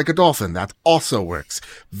swim like a dolphin. That also works.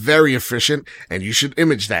 Very efficient, and you should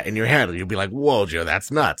image that in your head. You'll be like, whoa, Joe, that's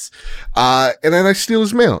nuts. And then I steal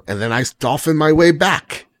his mail, and then I dolphin my way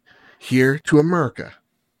back here to America.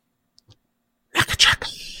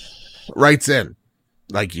 Nakachaka writes in,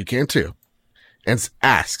 like you can too, and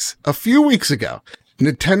asks, a few weeks ago,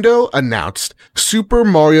 Nintendo announced Super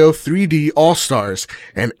Mario 3D All-Stars,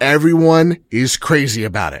 and everyone is crazy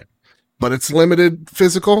about it. but it's limited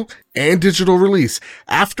physical and digital release.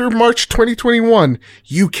 After March 2021,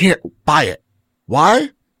 you can't buy it.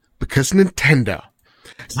 Why? Because Nintendo.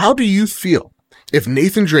 How do you feel if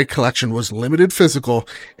Nathan Drake Collection was limited physical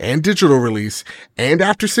and digital release, and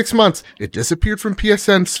after 6 months, it disappeared from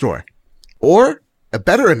PSN store? Or a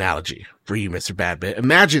better analogy for you, Mr. Badbit.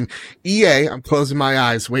 Imagine EA, I'm closing my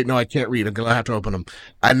eyes. Wait, no, I can't read. I'm going to have to open them.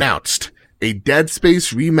 Announced a Dead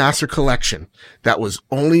Space Remaster Collection that was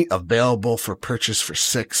only available for purchase for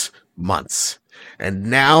 6 months. And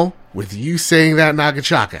now, with you saying that,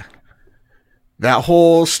 Nagachaka, that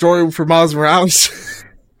whole story for Miles Morales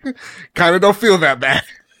kind of don't feel that bad.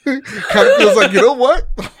 Kind of feels like, you know what?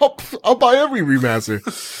 I'll buy every remaster.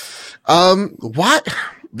 What?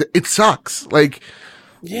 It sucks. Like,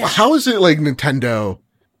 yeah. How is it like Nintendo,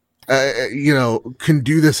 can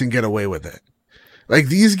do this and get away with it? Like,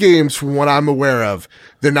 these games, from what I'm aware of,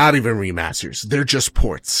 they're not even remasters. They're just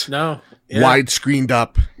ports. No. Yeah. Wide-screened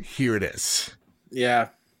up. Here it is. Yeah.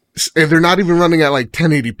 And they're not even running at like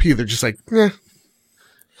 1080p. They're just like,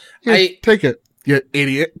 take it, you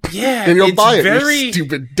idiot. Yeah. And you'll buy it, you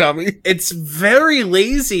stupid dummy. It's very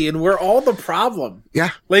lazy, and we're all the problem.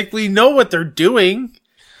 Yeah. Like, we know what they're doing.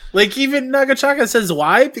 Like, even Nagachaka says,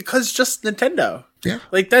 why? Because just Nintendo. Yeah.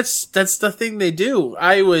 Like, that's the thing they do.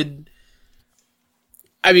 I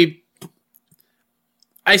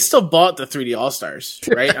still bought the 3D All-Stars,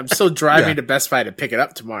 right? I'm still driving to Best Buy to pick it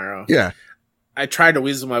up tomorrow. Yeah. I tried to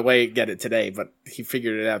weasel my way and get it today, but he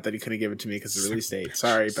figured it out that he couldn't give it to me because of the release date.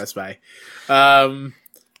 Sorry, Best Buy.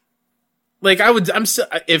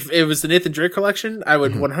 If it was the Nathan Drake collection, I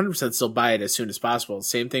would 100% still buy it as soon as possible.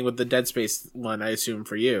 Same thing with the Dead Space one, I assume,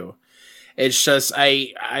 for you. It's just,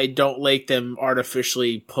 I don't like them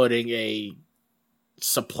artificially putting a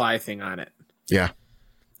supply thing on it. Yeah.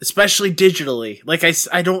 Especially digitally. Like,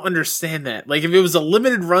 I don't understand that. Like, if it was a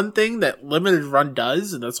limited run thing that Limited Run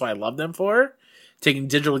does, and that's what I love them for, taking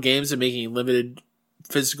digital games and making limited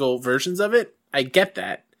physical versions of it, I get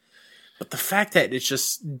that. But the fact that it's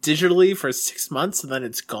just digitally for 6 months and then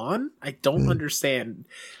it's gone, I don't understand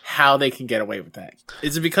how they can get away with that.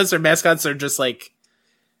 Is it because their mascots are just, like,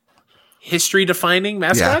 history-defining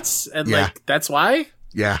mascots? Yeah. And, like, that's why?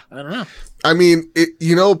 Yeah. I don't know. I mean,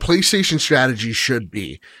 PlayStation strategy should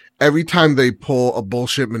be every time they pull a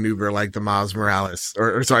bullshit maneuver like the Miles Morales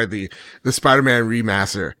the Spider-Man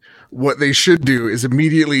remaster, what they should do is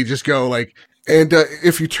immediately just go like, and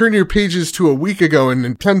if you turn your pages to a week ago in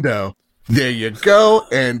Nintendo, there you go.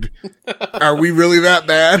 And are we really that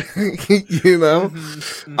bad?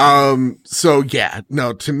 So yeah,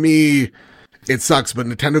 no, to me, it sucks, but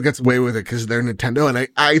Nintendo gets away with it because they're Nintendo. And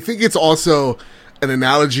I think it's also an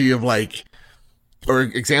analogy of like, or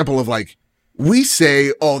example of like, we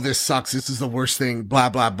say, oh, this sucks. This is the worst thing. Blah,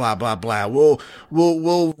 blah, blah, blah, blah.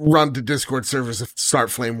 We'll run to Discord servers,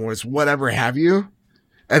 start flame wars, whatever have you.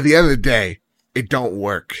 At the end of the day, it don't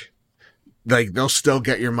work. Like, they'll still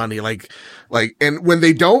get your money. Like, and when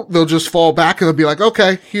they don't, they'll just fall back and they'll be like,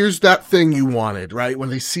 okay, here's that thing you wanted, right? When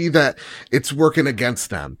they see that it's working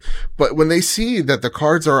against them. But when they see that the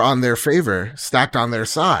cards are on their favor, stacked on their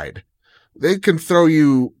side, they can throw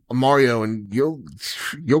you a Mario and you'll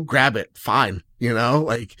grab it. Fine.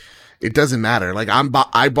 Like, it doesn't matter. Like,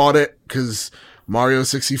 I bought it because Mario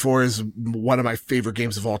 64 is one of my favorite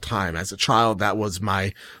games of all time. As a child, that was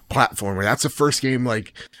my platformer. That's the first game,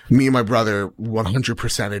 like, me and my brother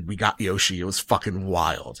 100%ed. We got Yoshi. It was fucking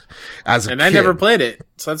wild. And I never played it,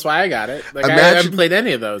 so that's why I got it. Like, I haven't played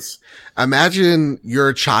any of those. Imagine you're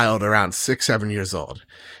a child around 6, 7 years old.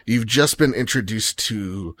 You've just been introduced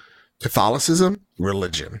to Catholicism,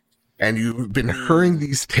 religion, and you've been hearing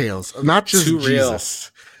these tales, not just Too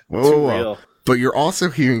Jesus. Real. Real. But you're also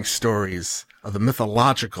hearing stories of the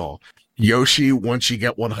mythological Yoshi once you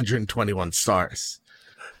get 121 stars.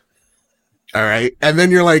 All right. And then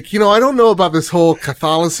you're like, I don't know about this whole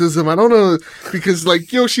Catholicism. I don't know, because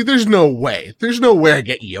like Yoshi, there's no way I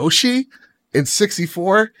get Yoshi in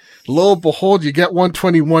 64. Lo and behold, you get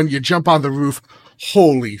 121, you jump on the roof.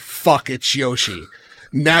 Holy fuck, it's Yoshi.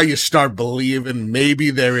 Now you start believing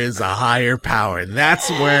maybe there is a higher power. And that's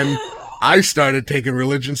when I started taking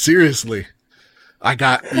religion seriously. I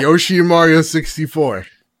got Yoshi and Mario 64.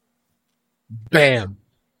 Bam.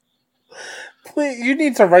 Please, you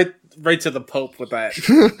need to write to the Pope with that.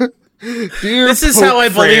 This is Pope how I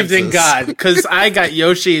believed Francis. in God, because I got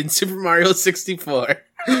Yoshi in Super Mario 64.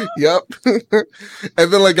 Yep.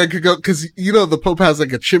 And then like I could go, because the Pope has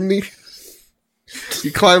like a chimney.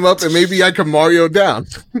 You climb up and maybe I can Mario down.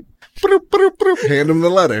 Hand him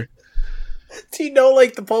the letter. Do you know,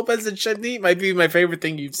 like, the Pope has a chimney? Might be my favorite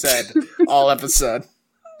thing you've said all episode.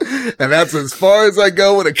 And that's as far as I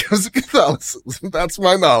go when it comes to Catholicism. That's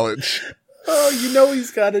my knowledge. Oh, you know he's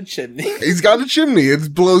got a chimney. He's got a chimney.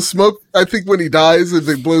 It blows smoke. I think when he dies,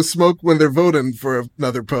 they blow smoke when they're voting for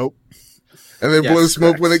another pope. And they blow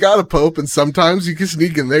smoke when they got a pope. And sometimes you can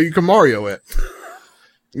sneak in there. You can Mario it.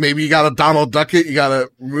 Maybe you got to Donald Duck it. You got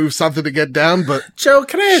to move something to get down. But Joe,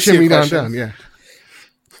 can I ask you a question? Down, yeah.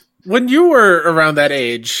 When you were around that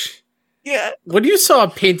age, when you saw a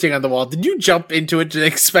painting on the wall, did you jump into it to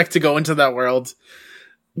expect to go into that world?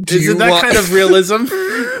 Is it that kind of realism?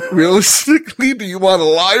 Realistically, do you want a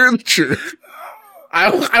lie or the truth? I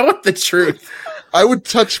want the truth. I would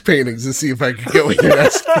touch paintings and see if I could get what you're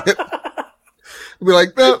asking. I'd be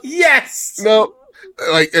like, no. Yes. No.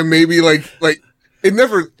 Like, and maybe like, it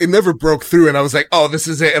never broke through and I was like, oh, this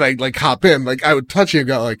is it. And I like hop in. Like, I would touch it and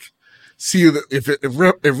go like, see if it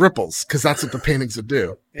ripples. Cause that's what the paintings would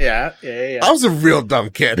do. Yeah. I was a real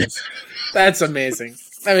dumb kid. That's amazing.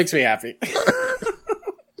 That makes me happy.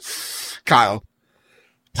 Kyle,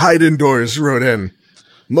 Hide Indoors wrote in,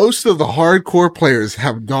 most of the hardcore players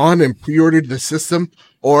have gone and pre-ordered the system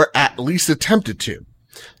or at least attempted to.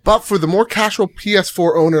 But for the more casual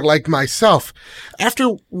PS4 owner like myself, after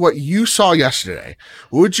what you saw yesterday,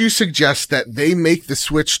 would you suggest that they make the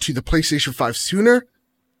switch to the PlayStation 5 sooner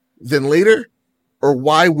than later? Or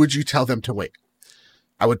why would you tell them to wait?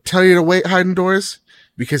 I would tell you to wait, Hide Indoors,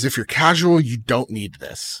 because if you're casual, you don't need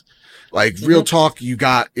this. Like real talk, you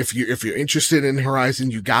got, if you're interested in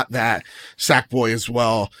Horizon, you got that Sackboy as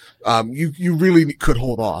well. You really could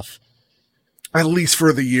hold off at least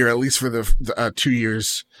for the year, at least for the 2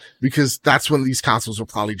 years, because that's when these consoles will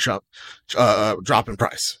probably drop in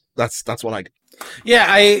price. That's what I do. Yeah.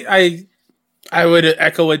 I would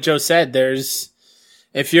echo what Joe said.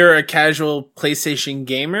 If you're a casual PlayStation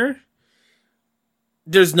gamer,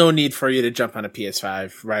 there's no need for you to jump on a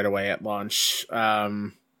PS5 right away at launch.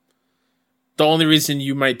 The only reason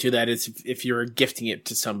you might do that is if you're gifting it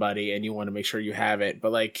to somebody and you want to make sure you have it.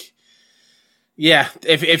 But like, yeah,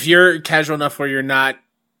 if you're casual enough where you're not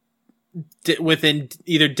within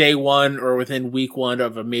either day one or within week one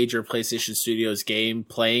of a major PlayStation Studios game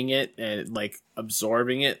playing it and like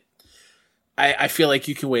absorbing it, I feel like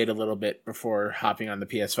you can wait a little bit before hopping on the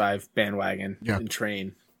PS5 bandwagon and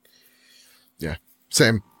train. Yeah,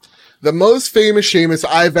 same. The most famous Seamus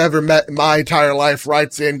I've ever met in my entire life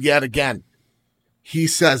writes in yet again. He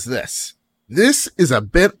says this is a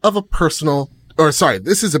bit personal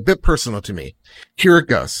to me. Here it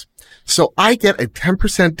goes. So I get a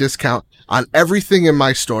 10% discount on everything in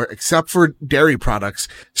my store except for dairy products.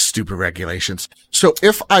 Stupid regulations. So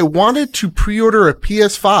if I wanted to pre-order a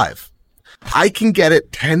PS5, I can get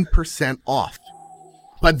it 10% off.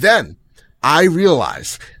 But then I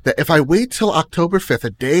realized that if I wait till October 5th,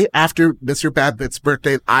 a day after Mr. Badbit's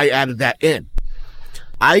birthday, I added that in.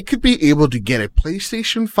 I could be able to get a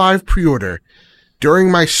PlayStation 5 pre-order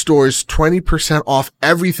during my store's 20% off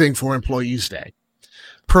everything for Employees Day.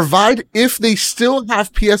 Provide if they still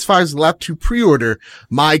have PS5s left to pre-order,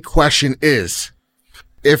 my question is,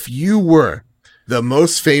 if you were the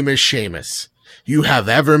most famous Seamus you have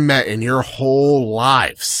ever met in your whole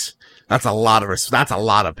lives, that's a lot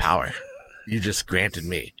of power you just granted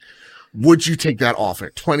me. Would you take that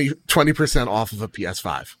offer? 20% off of a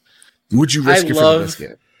PS5? Would you risk it for the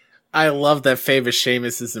biscuit? I love that famous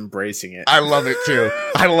Seamus is embracing it. I love it too.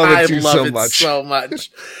 I love it so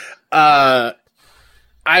much.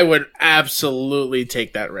 I would absolutely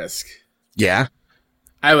take that risk. Yeah?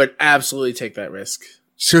 I would absolutely take that risk.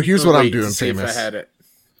 So here's what I'm doing, Famous. If I had it.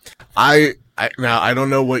 Now I don't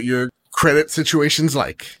know what your credit situation's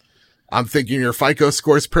like. I'm thinking your FICO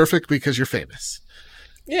score's perfect because you're famous.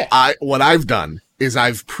 Yeah. What I've done is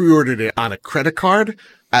I've pre-ordered it on a credit card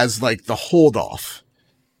as like the hold off,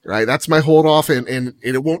 right? That's my hold off and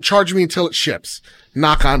it won't charge me until it ships.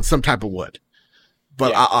 Knock on some type of wood.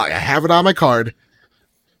 But yeah. I have it on my card.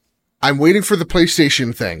 I'm waiting for the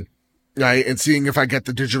PlayStation thing, right? And seeing if I get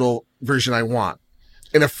the digital version I want.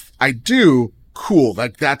 And if I do, cool.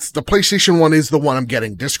 Like that's the PlayStation one is the one I'm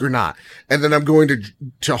getting, disc or not. And then I'm going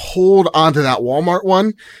to hold on to that Walmart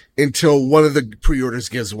one until one of the pre-orders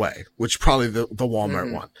gives away, which probably the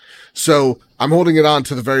Walmart one. So I'm holding it on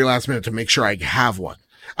to the very last minute to make sure I have one.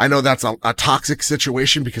 I know that's a toxic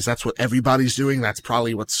situation because that's what everybody's doing. That's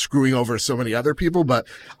probably what's screwing over so many other people, but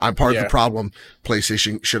I'm part of the problem.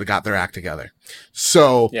 PlayStation should have got their act together.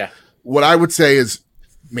 So what I would say is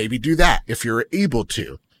maybe do that if you're able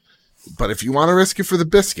to. But if you want to risk it for the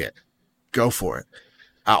biscuit, go for it.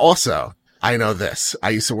 Also, I know this.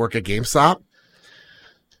 I used to work at GameStop.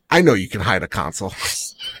 I know you can hide a console.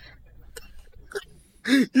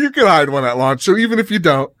 You can hide one at launch. So even if you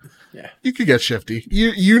don't, Yeah. You could get shifty.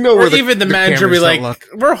 You know where even the manager be like, look.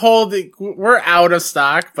 we're out of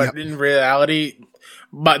stock, but in reality,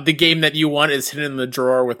 but the game that you want is hidden in the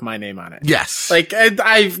drawer with my name on it. Yes. Like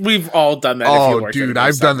we've all done that. Oh, dude,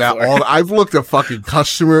 I've done that all. I've looked a fucking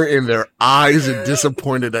customer in their eyes and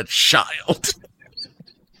disappointed a child.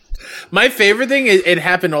 My favorite thing, it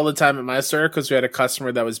happened all the time at my store because we had a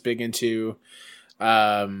customer that was big into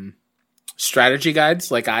strategy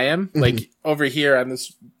guides, like I am. Mm-hmm. Like over here on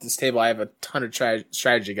this table, I have a ton of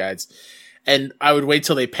strategy guides, and I would wait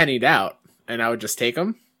till they pennied out, and I would just take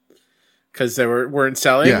them because they weren't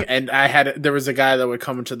selling. Yeah. And there was a guy that would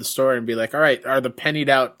come into the store and be like, "All right, are the pennied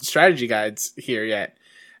out strategy guides here yet?"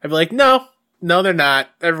 I'd be like, "No, they're not.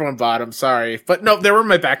 Everyone bought them. Sorry, but no, they were in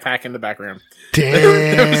my backpack in the back room."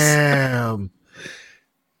 Damn.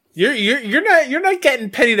 You're not getting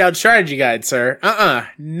pennied out strategy guide, sir.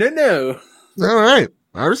 No. All right.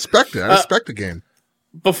 I respect it. I respect the game.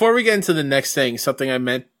 Before we get into the next thing, something I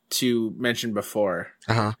meant to mention before.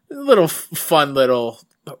 A little fun little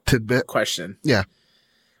tidbit question. Yeah.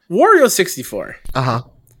 Wario64.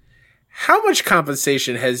 How much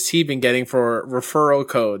compensation has he been getting for referral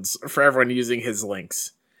codes for everyone using his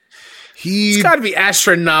links? It's got to be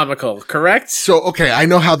astronomical, correct? So, okay, I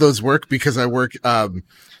know how those work because I work,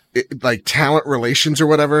 like talent relations or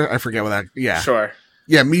whatever. I forget what that, yeah. Sure.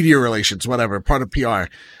 Yeah, media relations, whatever, part of PR.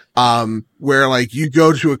 Where like you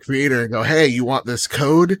go to a creator and go, hey, you want this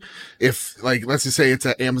code? If like, let's just say it's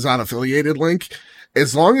an Amazon affiliated link,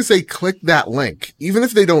 as long as they click that link, even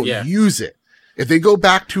if they don't use it, if they go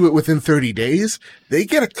back to it within 30 days, they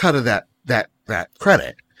get a cut of that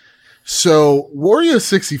credit. So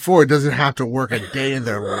Wario64 doesn't have to work a day in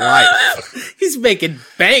their life. He's making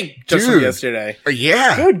bank just from yesterday.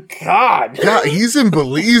 Yeah. Good God. Yeah, he's in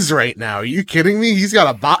Belize right now. Are you kidding me? He's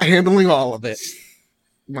got a bot handling all of it.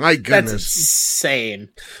 My goodness. That's insane.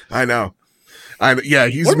 I know.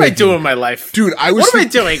 He's What am I doing in my life? Dude, What am I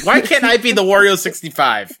doing? Why can't I be the Wario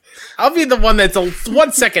 65? I'll be the one that's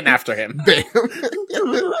 1 second after him.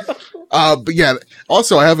 But yeah,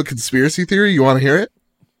 also I have a conspiracy theory. You want to hear it?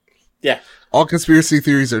 Yeah. All conspiracy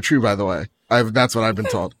theories are true, by the way. That's what I've been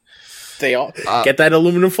told. They all get that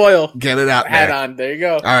aluminum foil. Get it out hat there. On. There you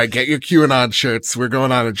go. All right, get your QAnon shirts. We're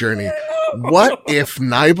going on a journey. What if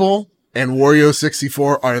Nibel and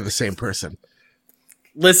Wario64 are the same person?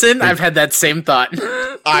 Listen, I've had that same thought.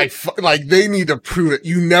 They need to prove it.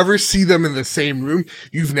 You never see them in the same room.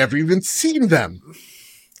 You've never even seen them.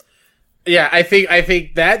 Yeah, I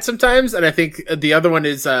think that sometimes, and I think the other one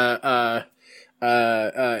is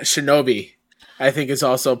Shinobi, I think is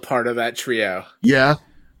also part of that trio. Yeah?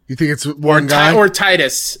 You think it's one guy? Or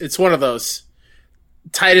Titus. It's one of those.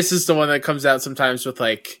 Titus is the one that comes out sometimes with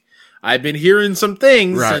like, I've been hearing some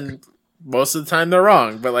things, and most of the time they're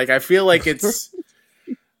wrong. But like, I feel like it's,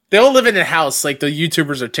 they all live in a house. Like the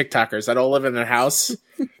YouTubers or TikTokers that all live in their house.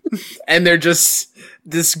 And they're just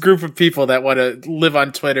this group of people that want to live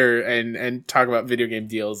on Twitter and talk about video game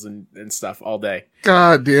deals and stuff all day.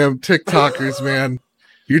 Goddamn TikTokers, man.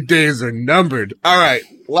 Your days are numbered. All right.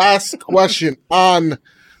 Last question on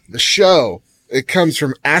the show. It comes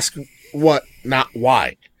from Ask What, Not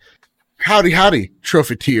Why. Howdy,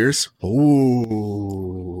 Trophy-teers.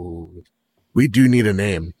 Ooh. We do need a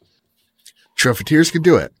name. Trophy-teers could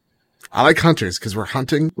do it. I like hunters because we're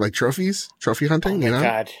hunting like trophies, trophy hunting, you know?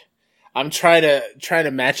 God. I'm trying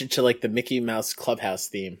to match it to like the Mickey Mouse Clubhouse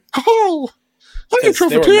theme. Oh, I like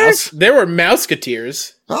Trophy-teers. They were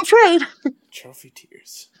Mouseketeers. That's right.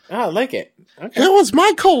 Trophy-teers. Oh, I like it. Okay. It was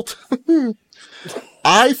my cult.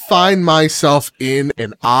 I find myself in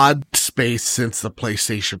an odd space since the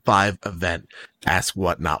PlayStation 5 event. Ask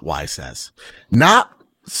What, Not Why says. Not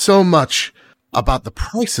so much about the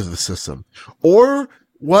price of the system or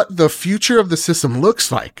what the future of the system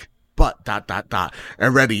looks like, but ...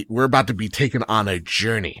 And ready, we're about to be taken on a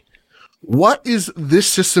journey. What is this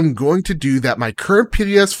system going to do that my current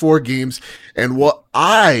PS4 games and what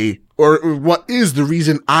is the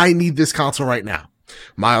reason I need this console right now?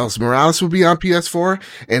 Miles Morales will be on PS4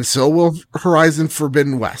 and so will Horizon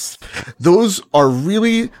Forbidden West. Those are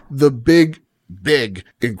really the big,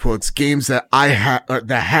 in quotes, games that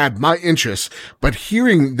that had my interest, but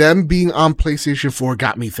hearing them being on PlayStation 4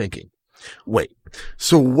 got me thinking, wait,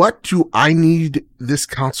 so what do I need this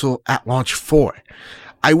console at launch for?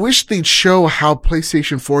 I wish they'd show how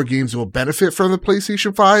PlayStation 4 games will benefit from the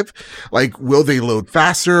PlayStation 5. Like, will they load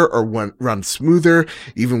faster or run smoother,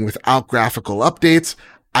 even without graphical updates?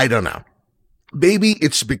 I don't know. Maybe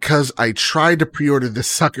it's because I tried to pre-order this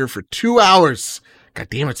sucker for 2 hours. God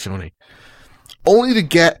damn it, Sony. Only to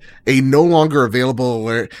get a no longer available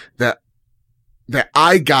alert that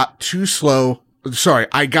I got too slow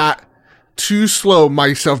I got to slow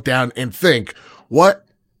myself down and think what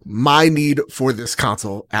my need for this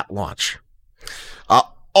console at launch.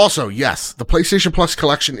 Also, yes, the PlayStation Plus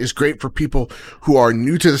collection is great for people who are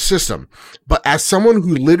new to the system. But as someone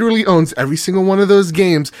who literally owns every single one of those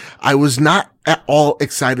games, I was not at all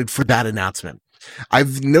excited for that announcement.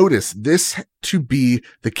 I've noticed this to be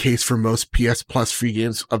the case for most PS Plus free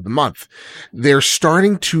games of the month. They're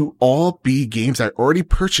starting to all be games I already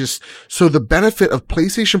purchased. So the benefit of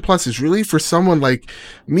PlayStation Plus is really for someone like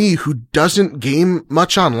me who doesn't game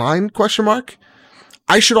much online, ?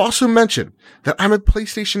 I should also mention that I'm a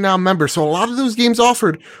PlayStation Now member, so a lot of those games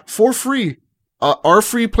offered for free are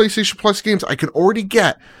free PlayStation Plus games I can already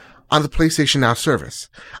get on the PlayStation Now service.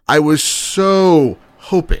 I was so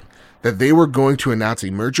hoping that they were going to announce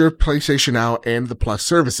a merger of PlayStation Now and the Plus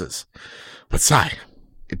services. But sigh,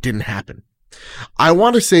 it didn't happen. I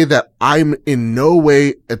want to say that I'm in no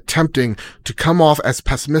way attempting to come off as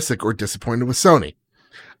pessimistic or disappointed with Sony.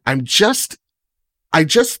 I just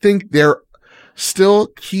think there still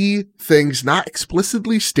key things not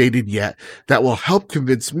explicitly stated yet that will help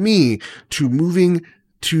convince me to moving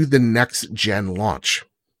to the next gen launch.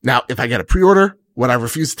 Now, if I get a pre-order, would I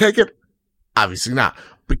refuse to take it? Obviously not,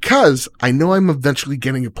 because I know I'm eventually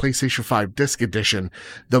getting a PlayStation 5 disc edition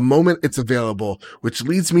the moment it's available, which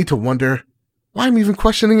leads me to wonder why I'm even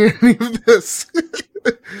questioning any of this.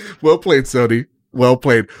 Well played, Sony. Well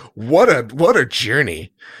played. What a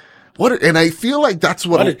journey. And I feel like that's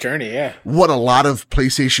what a journey, yeah. What a lot of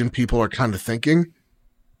PlayStation people are kind of thinking.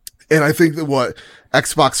 And I think that what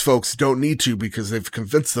Xbox folks don't need to because they've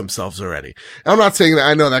convinced themselves already. And I'm not saying that,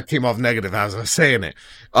 I know that came off negative as I was saying it.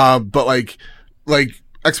 But like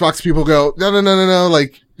Xbox people go, no,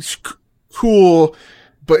 like, it's cool,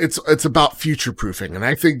 but it's about future proofing. And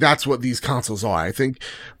I think that's what these consoles are. I think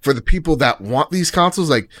for the people that want these consoles,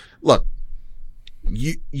 like, look,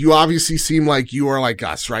 you obviously seem like you are like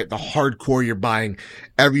us, right? The hardcore, you're buying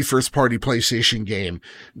every first party PlayStation game.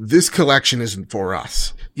 This collection isn't for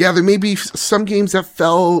us. Yeah, there may be some games that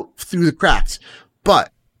fell through the cracks,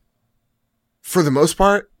 but for the most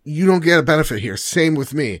part, you don't get a benefit here. Same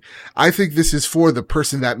with me. I think this is for the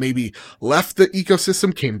person that maybe left the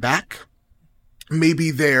ecosystem, came back.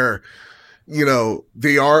 Maybe they're,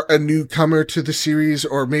 they are a newcomer to the series,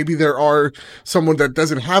 or maybe there are someone that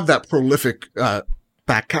doesn't have that prolific,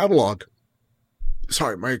 back catalog.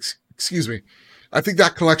 Sorry, excuse me. I think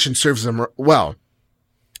that collection serves them well.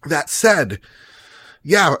 That said,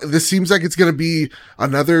 yeah, this seems like it's going to be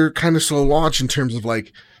another kind of slow launch in terms of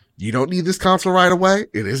like, you don't need this console right away.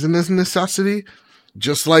 It isn't a necessity.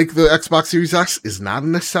 Just like the Xbox Series X is not a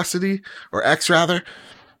necessity, or X rather.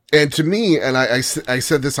 And to me, and I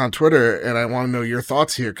said this on Twitter, and I want to know your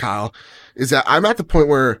thoughts here, Kyle, is that I'm at the point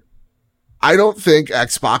where I don't think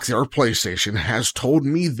Xbox or PlayStation has told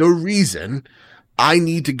me the reason I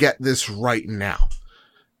need to get this right now.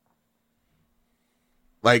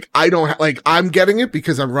 Like, I'm getting it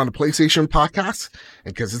because I run a PlayStation podcast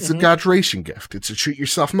and because it's a graduation gift. It's a treat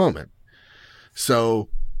yourself moment. So,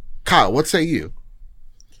 Kyle, what say you?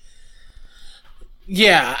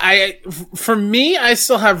 Yeah, for me, I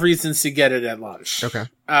still have reasons to get it at launch. Okay.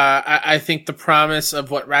 I think the promise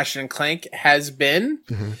of what Ratchet and Clank has been,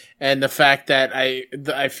 and the fact that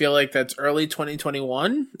I feel like that's early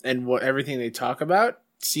 2021, and what everything they talk about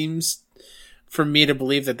seems for me to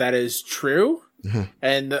believe that is true,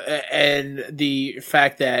 and the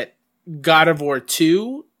fact that God of War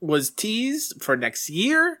 2 was teased for next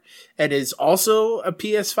year and is also a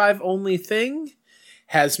PS5 only thing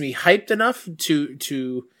has me hyped enough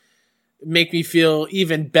to make me feel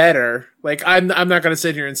even better. Like, I'm not going to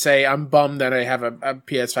sit here and say I'm bummed that I have a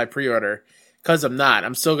PS5 pre-order, because I'm not.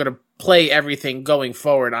 I'm still going to play everything going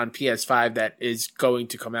forward on PS5 that is going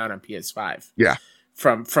to come out on PS5. Yeah.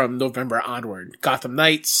 From November onward. Gotham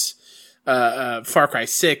Knights, Far Cry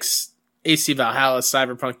 6, AC Valhalla,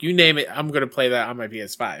 Cyberpunk, you name it, I'm going to play that on my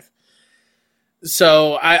PS5.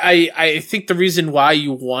 So I think the reason why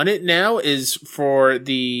you want it now is for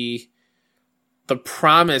the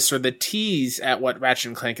promise or the tease at what Ratchet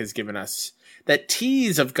and Clank has given us. That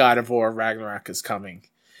tease of God of War Ragnarok is coming.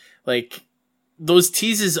 Like, those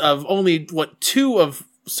teases of only what 2 of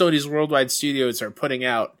Sony's worldwide studios are putting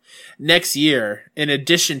out next year, in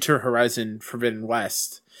addition to Horizon Forbidden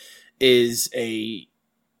West, is a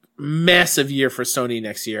massive year for Sony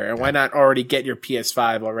next year. And why not already get your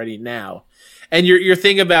PS5 already now? And your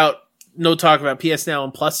thing about no talk about PS Now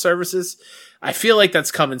and Plus services, I feel like that's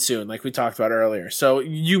coming soon, like we talked about earlier. So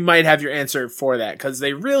you might have your answer for that, because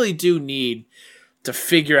they really do need to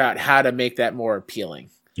figure out how to make that more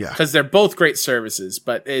appealing. Yeah. Because they're both great services,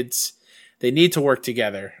 but they need to work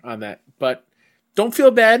together on that. But don't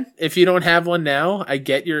feel bad if you don't have one now. I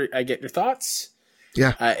get your thoughts.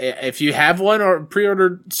 Yeah. If you have one or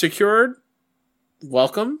pre-order secured,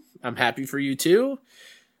 welcome. I'm happy for you too.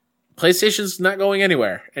 PlayStation's not going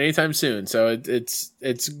anywhere anytime soon, so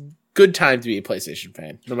it's good time to be a PlayStation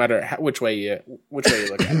fan, no matter which way you look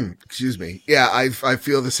at it. Excuse me. Yeah, I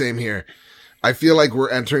feel the same here. I feel like we're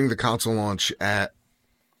entering the console launch at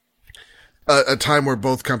a time where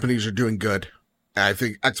both companies are doing good. I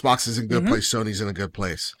think Xbox is in a good place, Sony's in a good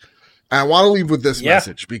place. And I want to leave with this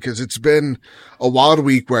message because it's been a wild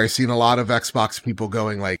week where I've seen a lot of Xbox people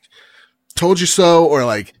going like, told you so, or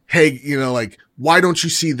like, hey, like, why don't you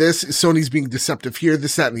see this? Sony's being deceptive here,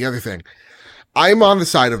 this, that, and the other thing. I'm on the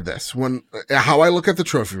side of this. How I look at the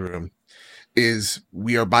trophy room is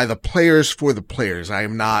we are by the players for the players. I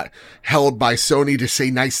am not held by Sony to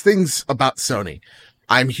say nice things about Sony.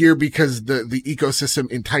 I'm here because the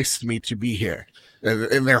ecosystem enticed me to be here,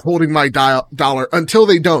 and they're holding my dollar until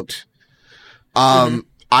they don't.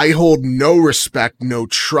 I hold no respect, no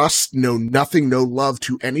trust, no nothing, no love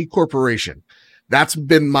to any corporation. That's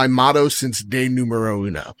been my motto since day numero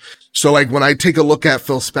uno. So like when I take a look at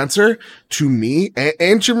Phil Spencer, to me,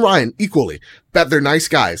 and Jim Ryan equally, bet they're nice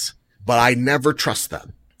guys, but I never trust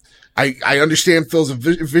them. I understand Phil's a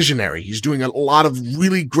visionary. He's doing a lot of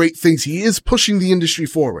really great things. He is pushing the industry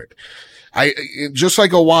forward. Just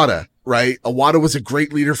like Iwata, right? Iwata was a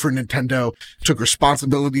great leader for Nintendo, took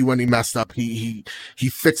responsibility when he messed up. He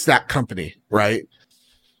fixed that company, right?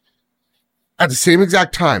 At the same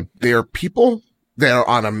exact time, they are people that are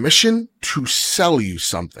on a mission to sell you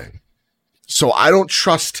something. So I don't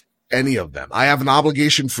trust any of them. I have an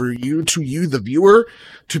obligation for you, the viewer,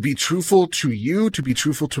 to be truthful to you, to be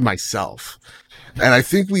truthful to myself. And I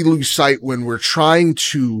think we lose sight when we're trying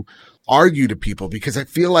to argue to people, because I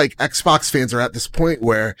feel like Xbox fans are at this point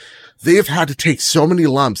where they have had to take so many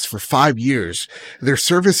lumps for 5 years. Their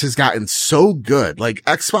service has gotten so good. Like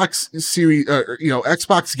Xbox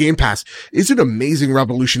Xbox Game Pass is an amazing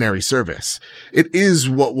revolutionary service. It is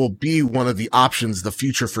what will be one of the options, the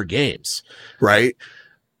future for games, right?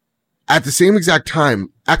 At the same exact time,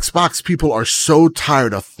 Xbox people are so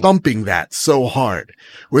tired of thumping that so hard,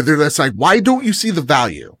 where they're just like, why don't you see the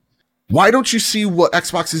value? Why don't you see what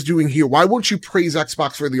Xbox is doing here? Why won't you praise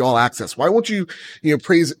Xbox for the all access? Why won't you,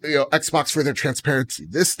 praise Xbox for their transparency?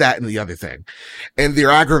 This, that, and the other thing. And their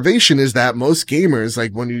aggravation is that most gamers,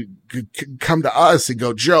 like when you come to us and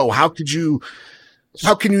go, Joe, how can you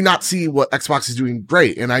not see what Xbox is doing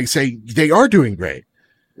great? And I say, they are doing great.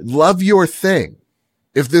 Love your thing.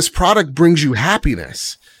 If this product brings you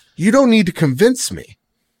happiness, you don't need to convince me.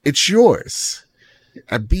 It's yours.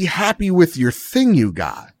 And be happy with your thing you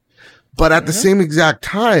got. But at the same exact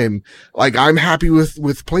time, like I'm happy with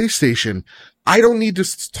PlayStation. I don't need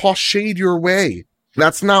to toss shade your way.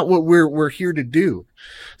 That's not what we're here to do.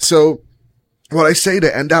 So what I say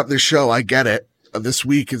to end out this show, I get it. This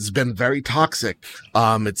week has been very toxic.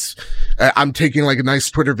 I'm taking like a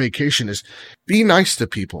nice Twitter vacation, is be nice to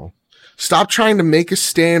people. Stop trying to make a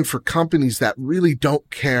stand for companies that really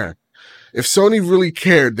don't care. If Sony really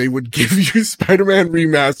cared, they would give you Spider-Man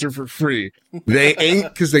Remaster for free. They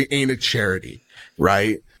ain't, because they ain't a charity,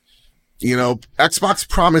 right? Xbox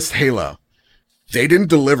promised Halo. They didn't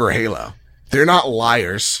deliver Halo. They're not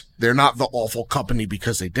liars. They're not the awful company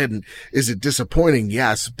because they didn't. Is it disappointing?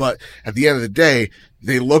 Yes. But at the end of the day,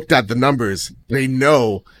 they looked at the numbers. They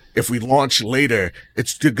know if we launch later,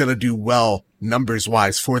 it's going to do well numbers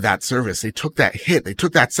wise for that service. They took that hit. They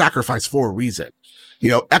took that sacrifice for a reason.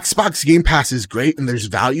 Xbox Game Pass is great and there's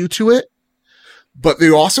value to it, but they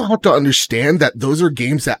also have to understand that those are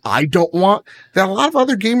games that I don't want, that a lot of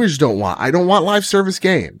other gamers don't want. I don't want live service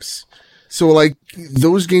games. So like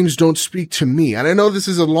those games don't speak to me. And I know this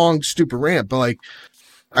is a long, stupid rant, but like,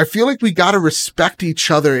 I feel like we got to respect each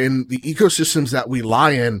other in the ecosystems that we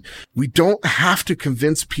lie in. We don't have to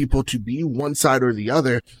convince people to be one side or the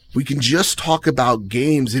other. We can just talk about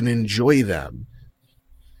games and enjoy them.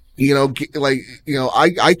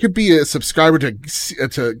 I could be a subscriber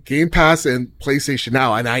to Game Pass and PlayStation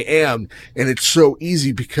Now, and I am, and it's so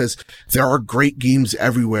easy because there are great games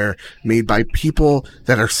everywhere made by people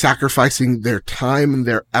that are sacrificing their time and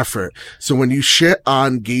their effort. So when you shit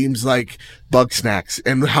on games like Bugsnax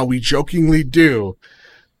and how we jokingly do,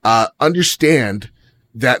 understand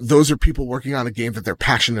that those are people working on a game that they're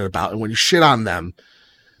passionate about, and when you shit on them,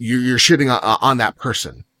 you're shitting on that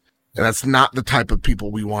person. And that's not the type of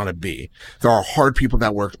people we want to be. There are hard people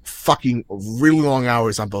that work fucking really long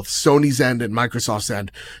hours on both Sony's end and Microsoft's end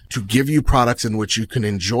to give you products in which you can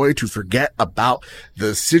enjoy, to forget about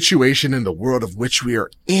the situation in the world of which we are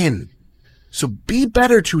in. So be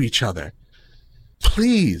better to each other.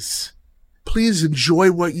 Please. please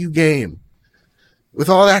enjoy what you gain. With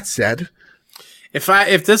all that said, if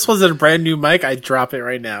this was a brand new mic, I'd drop it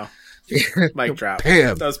right now. Mic drop.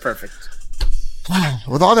 Bam. That was perfect.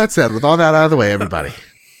 With all that said, with all that out of the way, everybody,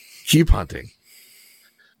 keep hunting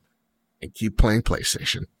and keep playing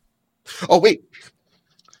PlayStation. Oh wait.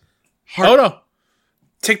 Oh no.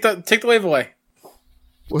 Take the wave away.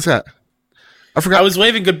 What's that? I forgot. I was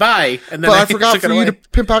waving goodbye, and then I forgot took for it you away. to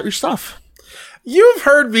pimp out your stuff. You've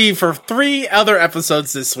heard me for 3 other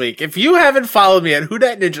episodes this week. If you haven't followed me at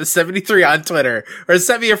WhoDatNinja73 on Twitter or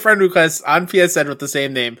sent me a friend request on PSN with the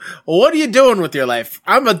same name, what are you doing with your life?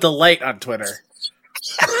 I'm a delight on Twitter.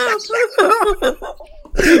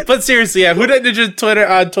 But seriously, yeah, WhoDatNinja Twitter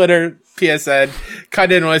on Twitter, PSN,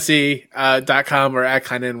 KindaNYC.com or at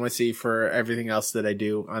KindaNYC for everything else that I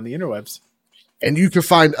do on the interwebs. And you can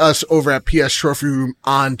find us over at PS Trophy Room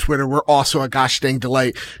on Twitter. We're also a gosh dang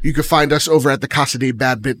delight. You can find us over at the Casa de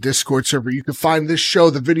Bad Bit Discord server. You can find this show,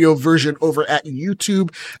 the video version, over at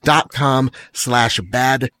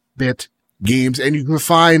youtube.com/badbitgames. And you can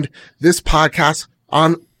find this podcast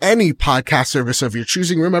on any podcast service of your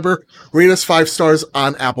choosing. Remember, rate us 5 stars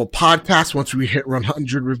on Apple Podcasts. Once we hit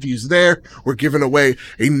 100 reviews there, we're giving away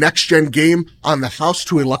a next-gen game on the house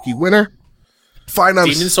to a lucky winner. Find us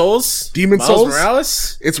Demon Souls, Souls,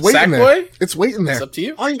 Morales. It's waiting there. Sackboy? It's waiting there. It's up to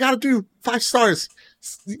you. All you gotta do, 5 stars.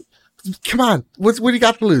 Come on, what do you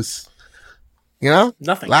got to lose? You know,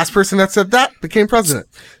 Nothing. Last person that said that became president.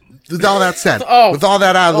 With all that said, Oh. with all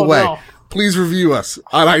that out of the way, No. please review us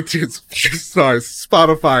on iTunes, 5 stars,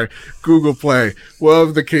 Spotify, Google Play,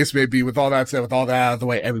 whatever the case may be. With all that said, with all that out of the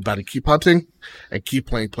way, everybody keep hunting and keep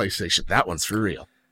playing PlayStation. That one's for real.